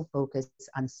also focus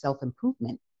on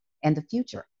self-improvement and the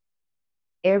future.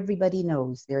 Everybody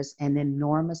knows there's an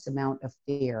enormous amount of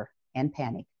fear and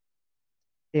panic.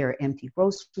 There are empty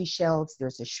grocery shelves.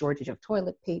 There's a shortage of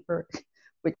toilet paper,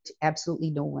 which absolutely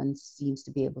no one seems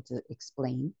to be able to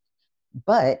explain.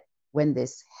 But when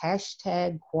this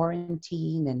hashtag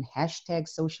quarantine and hashtag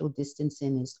social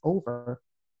distancing is over,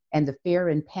 and the fear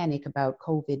and panic about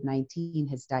COVID-19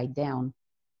 has died down,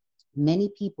 many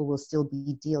people will still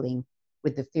be dealing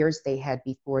with the fears they had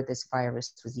before this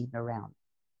virus was even around.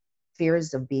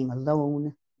 Fears of being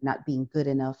alone, not being good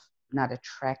enough, not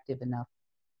attractive enough,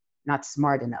 not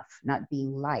smart enough, not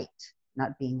being liked,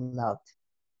 not being loved,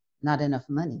 not enough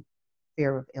money,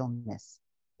 fear of illness.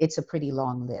 It's a pretty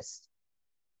long list.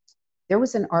 There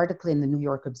was an article in the New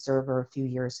York Observer a few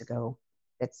years ago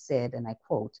that said, and I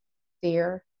quote,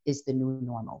 "Fear is the new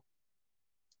normal."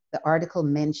 The article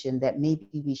mentioned that maybe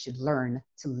we should learn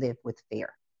to live with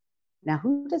fear. Now,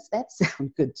 who does that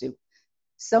sound good to?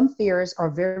 Some fears are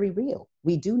very real.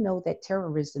 We do know that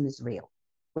terrorism is real.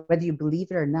 Whether you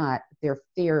believe it or not, there are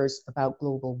fears about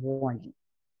global warming.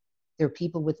 There are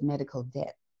people with medical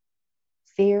debt.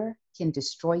 Fear can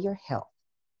destroy your health.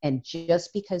 And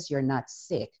just because you're not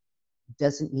sick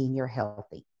doesn't mean you're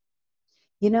healthy.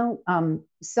 You know,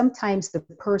 sometimes the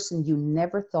person you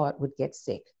never thought would get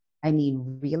sick, I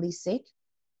mean really sick,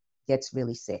 gets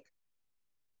really sick.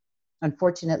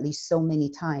 Unfortunately, so many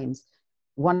times,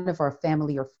 one of our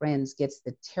family or friends gets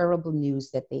the terrible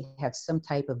news that they have some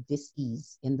type of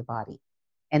dis-ease in the body.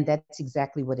 And that's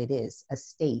exactly what it is, a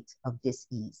state of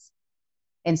dis-ease.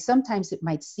 And sometimes it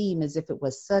might seem as if it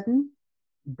was sudden,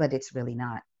 but it's really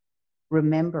not.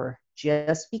 Remember,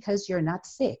 just because you're not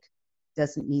sick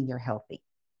doesn't mean you're healthy.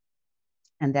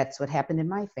 And that's what happened in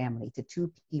my family to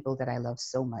two people that I love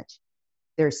so much.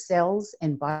 Their cells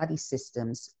and body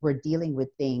systems were dealing with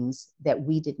things that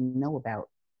we didn't know about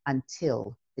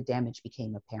until the damage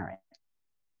became apparent.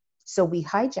 So we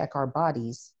hijack our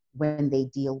bodies when they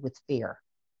deal with fear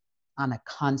on a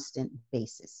constant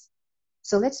basis.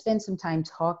 So let's spend some time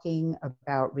talking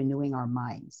about renewing our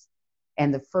minds.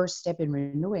 And the first step in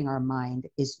renewing our mind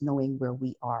is knowing where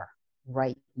we are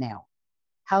right now.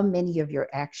 how many of your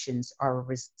actions are a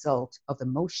result of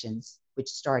emotions which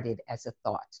started as a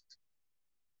thought?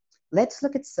 Let's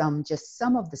look at just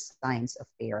some of the signs of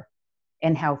fear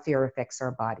and how fear affects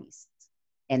our bodies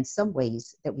and some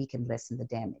ways that we can lessen the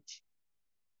damage.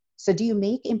 So do you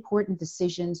make important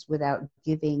decisions without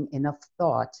giving enough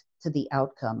thought to the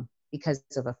outcome because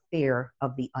of a fear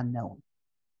of the unknown?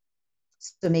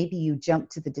 So maybe you jump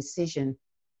to the decision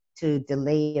to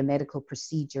delay a medical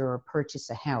procedure or purchase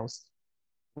a house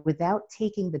without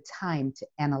taking the time to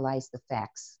analyze the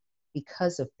facts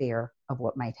because of fear of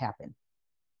what might happen.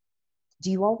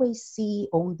 Do you always see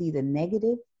only the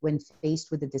negative when faced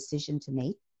with a decision to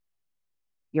make?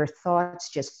 Your thoughts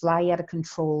just fly out of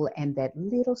control, and that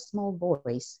little small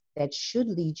voice that should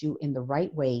lead you in the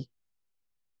right way,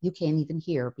 you can't even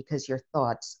hear because your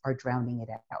thoughts are drowning it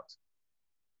out.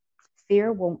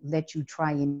 Fear won't let you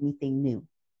try anything new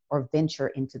or venture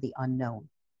into the unknown,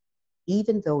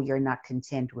 even though you're not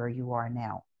content where you are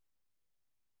now.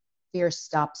 Fear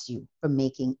stops you from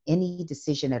making any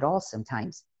decision at all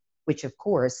sometimes, which of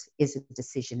course is a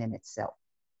decision in itself.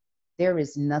 There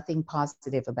is nothing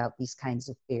positive about these kinds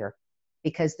of fear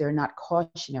because they're not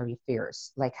cautionary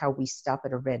fears, like how we stop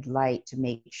at a red light to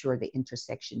make sure the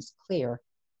intersection's clear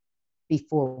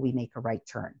before we make a right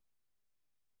turn.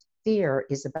 Fear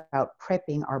is about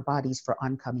prepping our bodies for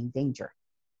oncoming danger.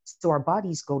 So our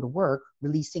bodies go to work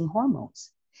releasing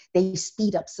hormones. They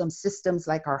speed up some systems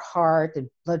like our heart and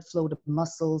blood flow to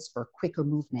muscles for quicker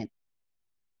movement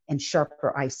and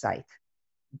sharper eyesight.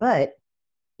 But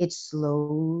it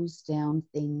slows down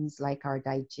things like our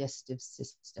digestive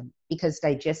system, because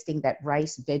digesting that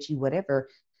rice, veggie, whatever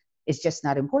is just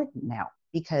not important now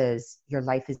because your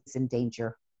life is in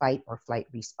danger, fight or flight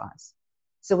response.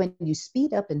 So when you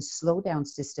speed up and slow down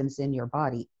systems in your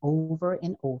body over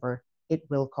and over, it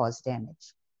will cause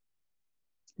damage.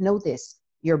 Know this,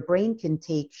 your brain can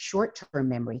take short-term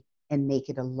memory and make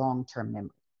it a long-term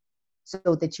memory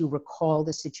so that you recall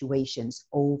the situations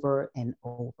over and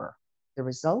over. The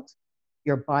result,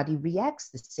 your body reacts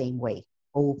the same way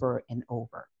over and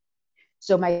over.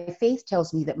 So my faith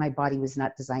tells me that my body was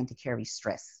not designed to carry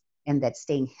stress and that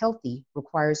staying healthy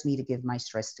requires me to give my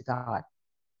stress to God.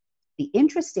 The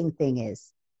interesting thing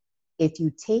is, if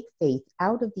you take faith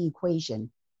out of the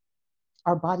equation,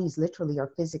 our bodies literally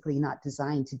are physically not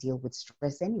designed to deal with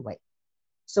stress anyway.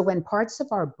 So when parts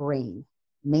of our brain,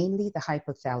 mainly the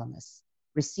hypothalamus,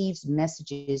 receives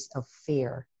messages of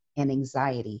fear and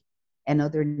anxiety and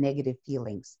other negative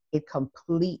feelings, it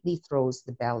completely throws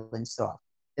the balance off,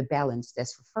 the balance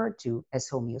that's referred to as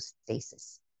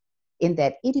homeostasis. In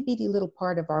that itty bitty little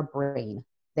part of our brain,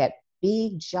 that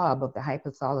big job of the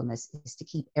hypothalamus is to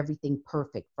keep everything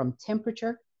perfect, from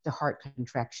temperature to heart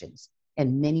contractions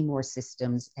and many more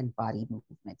systems and body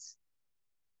movements.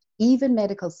 Even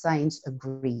medical science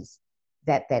agrees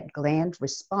that that gland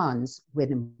responds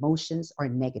when emotions are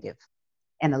negative.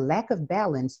 And a lack of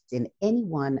balance in any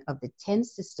one of the 10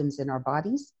 systems in our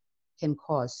bodies can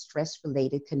cause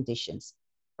stress-related conditions,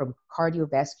 from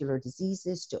cardiovascular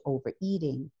diseases to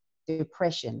overeating,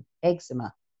 depression,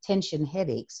 eczema, tension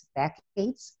headaches,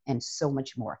 backaches, and so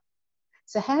much more.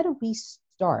 So how do we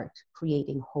start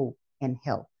creating hope and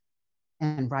health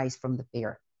and rise from the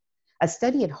fear? A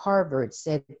study at Harvard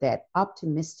said that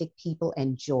optimistic people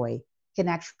and joy can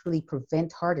actually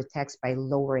prevent heart attacks by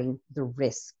lowering the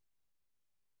risk.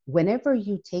 Whenever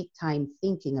you take time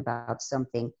thinking about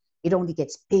something, it only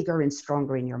gets bigger and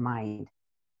stronger in your mind.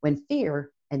 When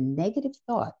fear, a negative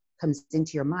thought, comes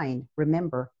into your mind,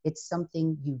 remember, it's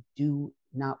something you do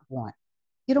not want.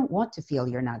 You don't want to feel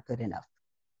you're not good enough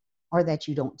or that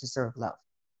you don't deserve love.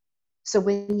 So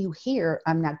when you hear,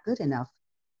 I'm not good enough,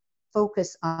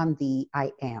 focus on the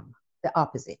I am, the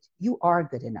opposite. You are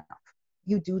good enough.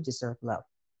 You do deserve love.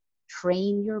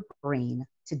 Train your brain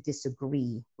to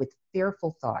disagree with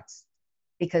fearful thoughts,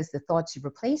 because the thoughts you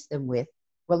replace them with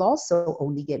will also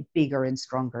only get bigger and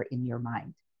stronger in your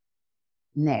mind.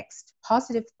 Next,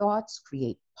 positive thoughts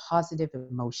create positive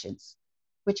emotions,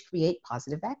 which create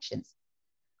positive actions.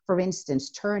 For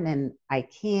instance, turn an I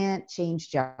can't change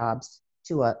jobs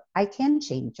to a I can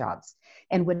change jobs.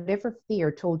 And whatever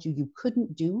fear told you you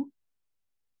couldn't do,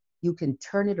 you can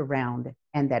turn it around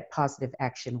and that positive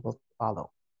action will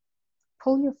follow.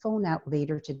 Pull your phone out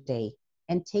later today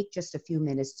and take just a few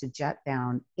minutes to jot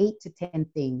down 8 to 10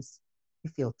 things you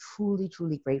feel truly,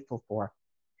 truly grateful for.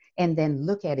 And then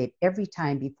look at it every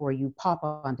time before you pop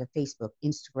onto Facebook,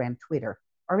 Instagram, Twitter,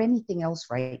 or anything else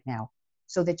right now,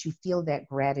 so that you feel that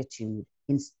gratitude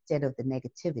instead of the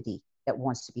negativity that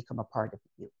wants to become a part of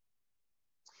you.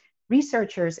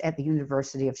 Researchers at the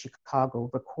University of Chicago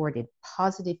recorded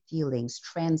positive feelings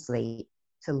translate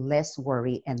to less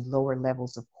worry and lower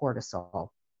levels of cortisol,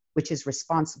 which is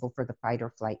responsible for the fight or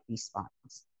flight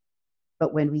response.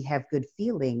 But when we have good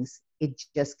feelings, it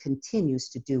just continues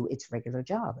to do its regular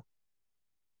job.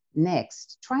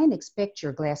 Next, try and expect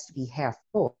your glass to be half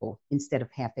full instead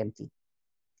of half empty.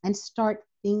 And start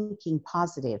thinking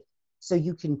positive so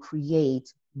you can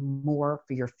create more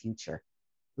for your future.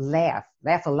 Laugh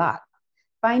a lot.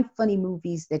 Find funny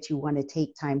movies that you want to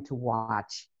take time to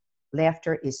watch.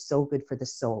 Laughter is so good for the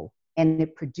soul, and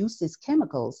it produces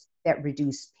chemicals that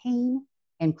reduce pain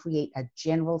and create a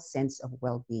general sense of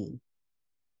well-being.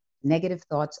 Negative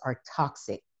thoughts are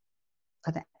toxic,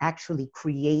 can actually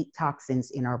create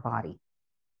toxins in our body.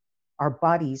 Our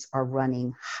bodies are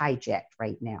running hijacked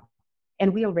right now.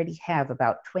 And we already have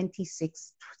about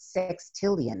 26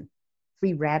 sextillion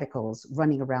free radicals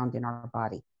running around in our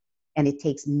body. And it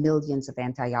takes millions of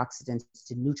antioxidants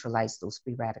to neutralize those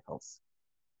free radicals.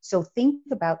 So think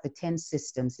about the 10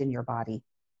 systems in your body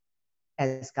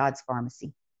as God's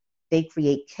pharmacy. They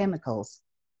create chemicals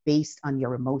based on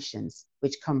your emotions,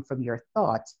 which come from your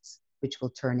thoughts, which will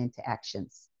turn into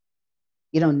actions.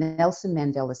 You know, Nelson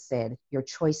Mandela said, your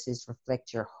choices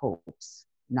reflect your hopes,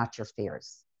 not your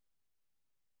fears.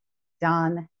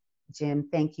 Don, Jim,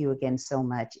 thank you again so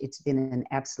much. It's been an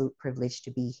absolute privilege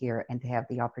to be here and to have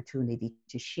the opportunity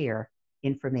to share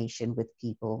information with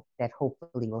people that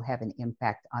hopefully will have an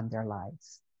impact on their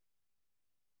lives.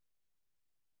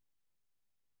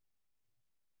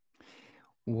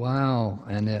 Wow,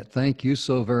 Annette, thank you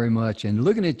so very much. And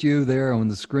looking at you there on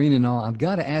the screen and all, I've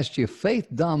got to ask you, Faith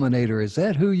Dominator, is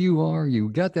that who you are? You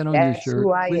got that on your That's shirt?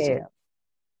 who I am.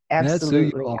 That's who you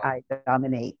Absolutely, are. I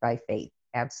dominate by faith.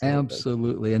 Absolutely.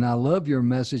 Absolutely. And I love your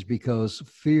message because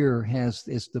fear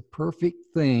it's the perfect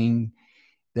thing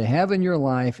to have in your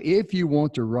life if you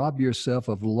want to rob yourself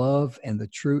of love and the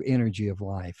true energy of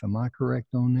life. Am I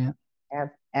correct on that?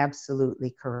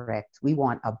 Absolutely correct. We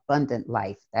want abundant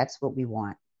life. That's what we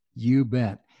want. You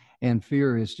bet. And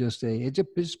fear is just it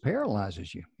just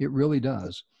paralyzes you. It really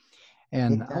does.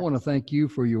 And I want to thank you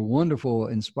for your wonderful,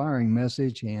 inspiring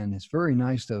message. And it's very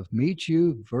nice to meet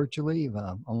you virtually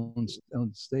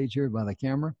on stage here by the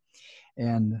camera.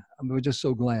 And we're just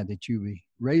so glad that you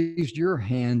raised your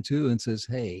hand too and says,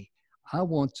 hey, I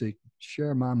want to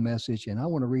share my message and I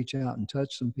want to reach out and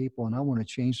touch some people and I want to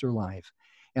change their life.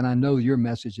 And I know your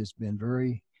message has been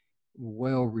very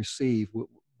well received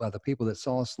by the people that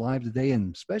saw us live today,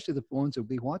 and especially the ones that will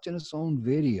be watching us on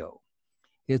video.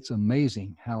 It's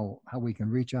amazing how we can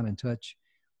reach out and touch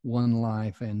one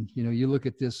life. And, you know, you look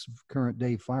at this current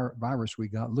day virus we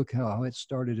got, look how it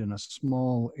started in a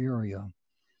small area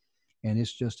and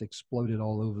it's just exploded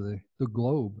all over the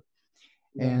globe.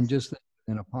 Yes. And just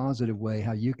in a positive way,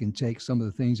 how you can take some of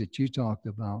the things that you talked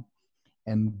about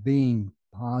and being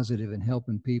positive and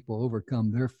helping people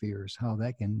overcome their fears, how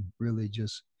that can really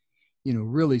just, you know,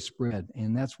 really spread.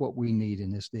 And that's what we need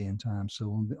in this day and time.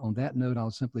 So on that note,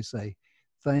 I'll simply say,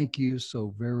 thank you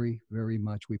so very, very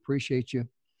much. We appreciate you.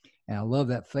 And I love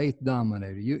that Faith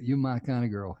Dominator. You're my kind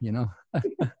of girl, you know.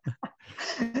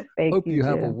 Hope you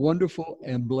have a wonderful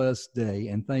and blessed day.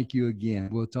 And thank you again.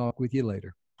 We'll talk with you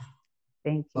later.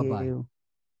 Thank you.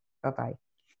 Bye-bye. Bye-bye.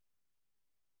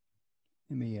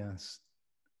 Let me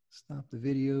stop the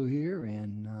video here,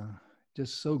 and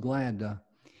just so glad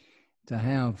to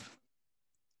have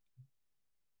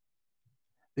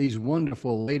these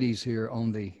wonderful ladies here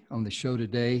on the show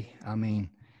today. I mean,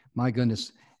 my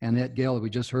goodness, Annette Gale that we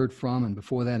just heard from, and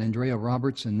before that, Andrea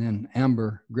Roberts, and then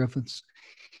Amber Griffiths.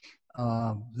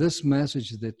 This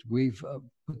message that we've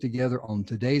put together on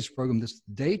today's program, this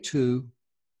day 2,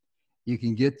 you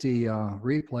can get the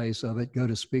replays of it. Go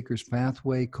to Speakers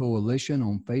Pathway Coalition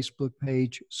on Facebook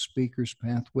page, Speakers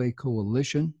Pathway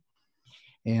Coalition.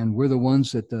 And we're the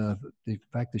ones that, in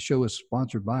fact, the show is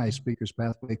sponsored by Speakers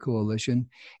Pathway Coalition.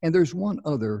 And there's one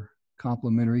other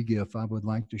complimentary gift I would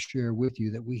like to share with you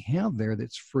that we have there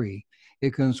that's free.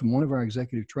 It comes from one of our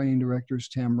executive training directors,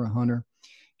 Tamara Hunter.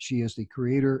 She is the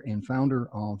creator and founder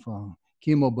of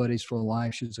Chemo Buddies for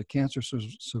Life. She's a cancer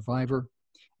survivor,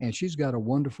 and she's got a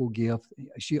wonderful gift.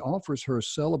 She offers her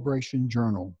celebration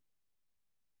journal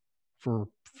for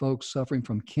folks suffering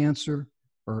from cancer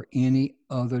or any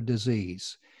other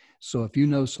disease. So if you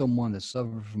know someone that's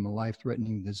suffering from a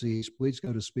life-threatening disease, please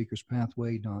go to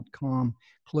speakerspathway.com,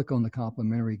 click on the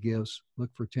complimentary gifts,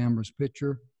 look for Tamara's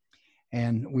picture,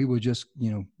 and we will just,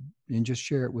 you know, and just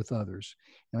share it with others.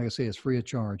 And like I say, it's free of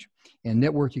charge. And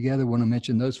Network Together, I want to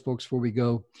mention those folks before we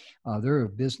go.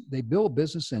 They build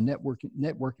business and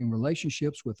networking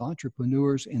relationships with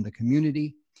entrepreneurs in the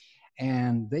community.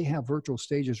 And they have virtual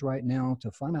stages right now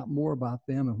to find out more about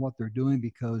them and what they're doing,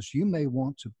 because you may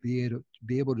want to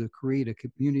be able to create a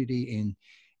community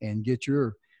and get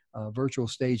your virtual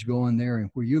stage going there and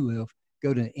where you live.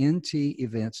 Go to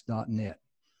ntevents.net.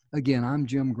 Again, I'm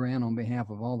Jim Grant on behalf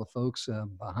of all the folks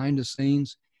behind the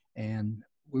scenes, and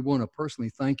we want to personally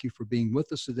thank you for being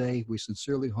with us today. We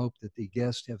sincerely hope that the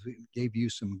guests have gave you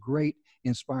some great,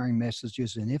 inspiring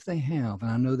messages, and if they have,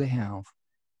 and I know they have,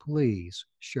 please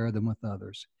share them with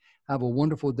others. Have a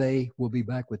wonderful day. We'll be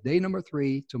back with day number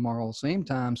 3 tomorrow, same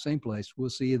time, same place.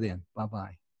 We'll see you then.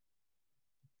 Bye-bye.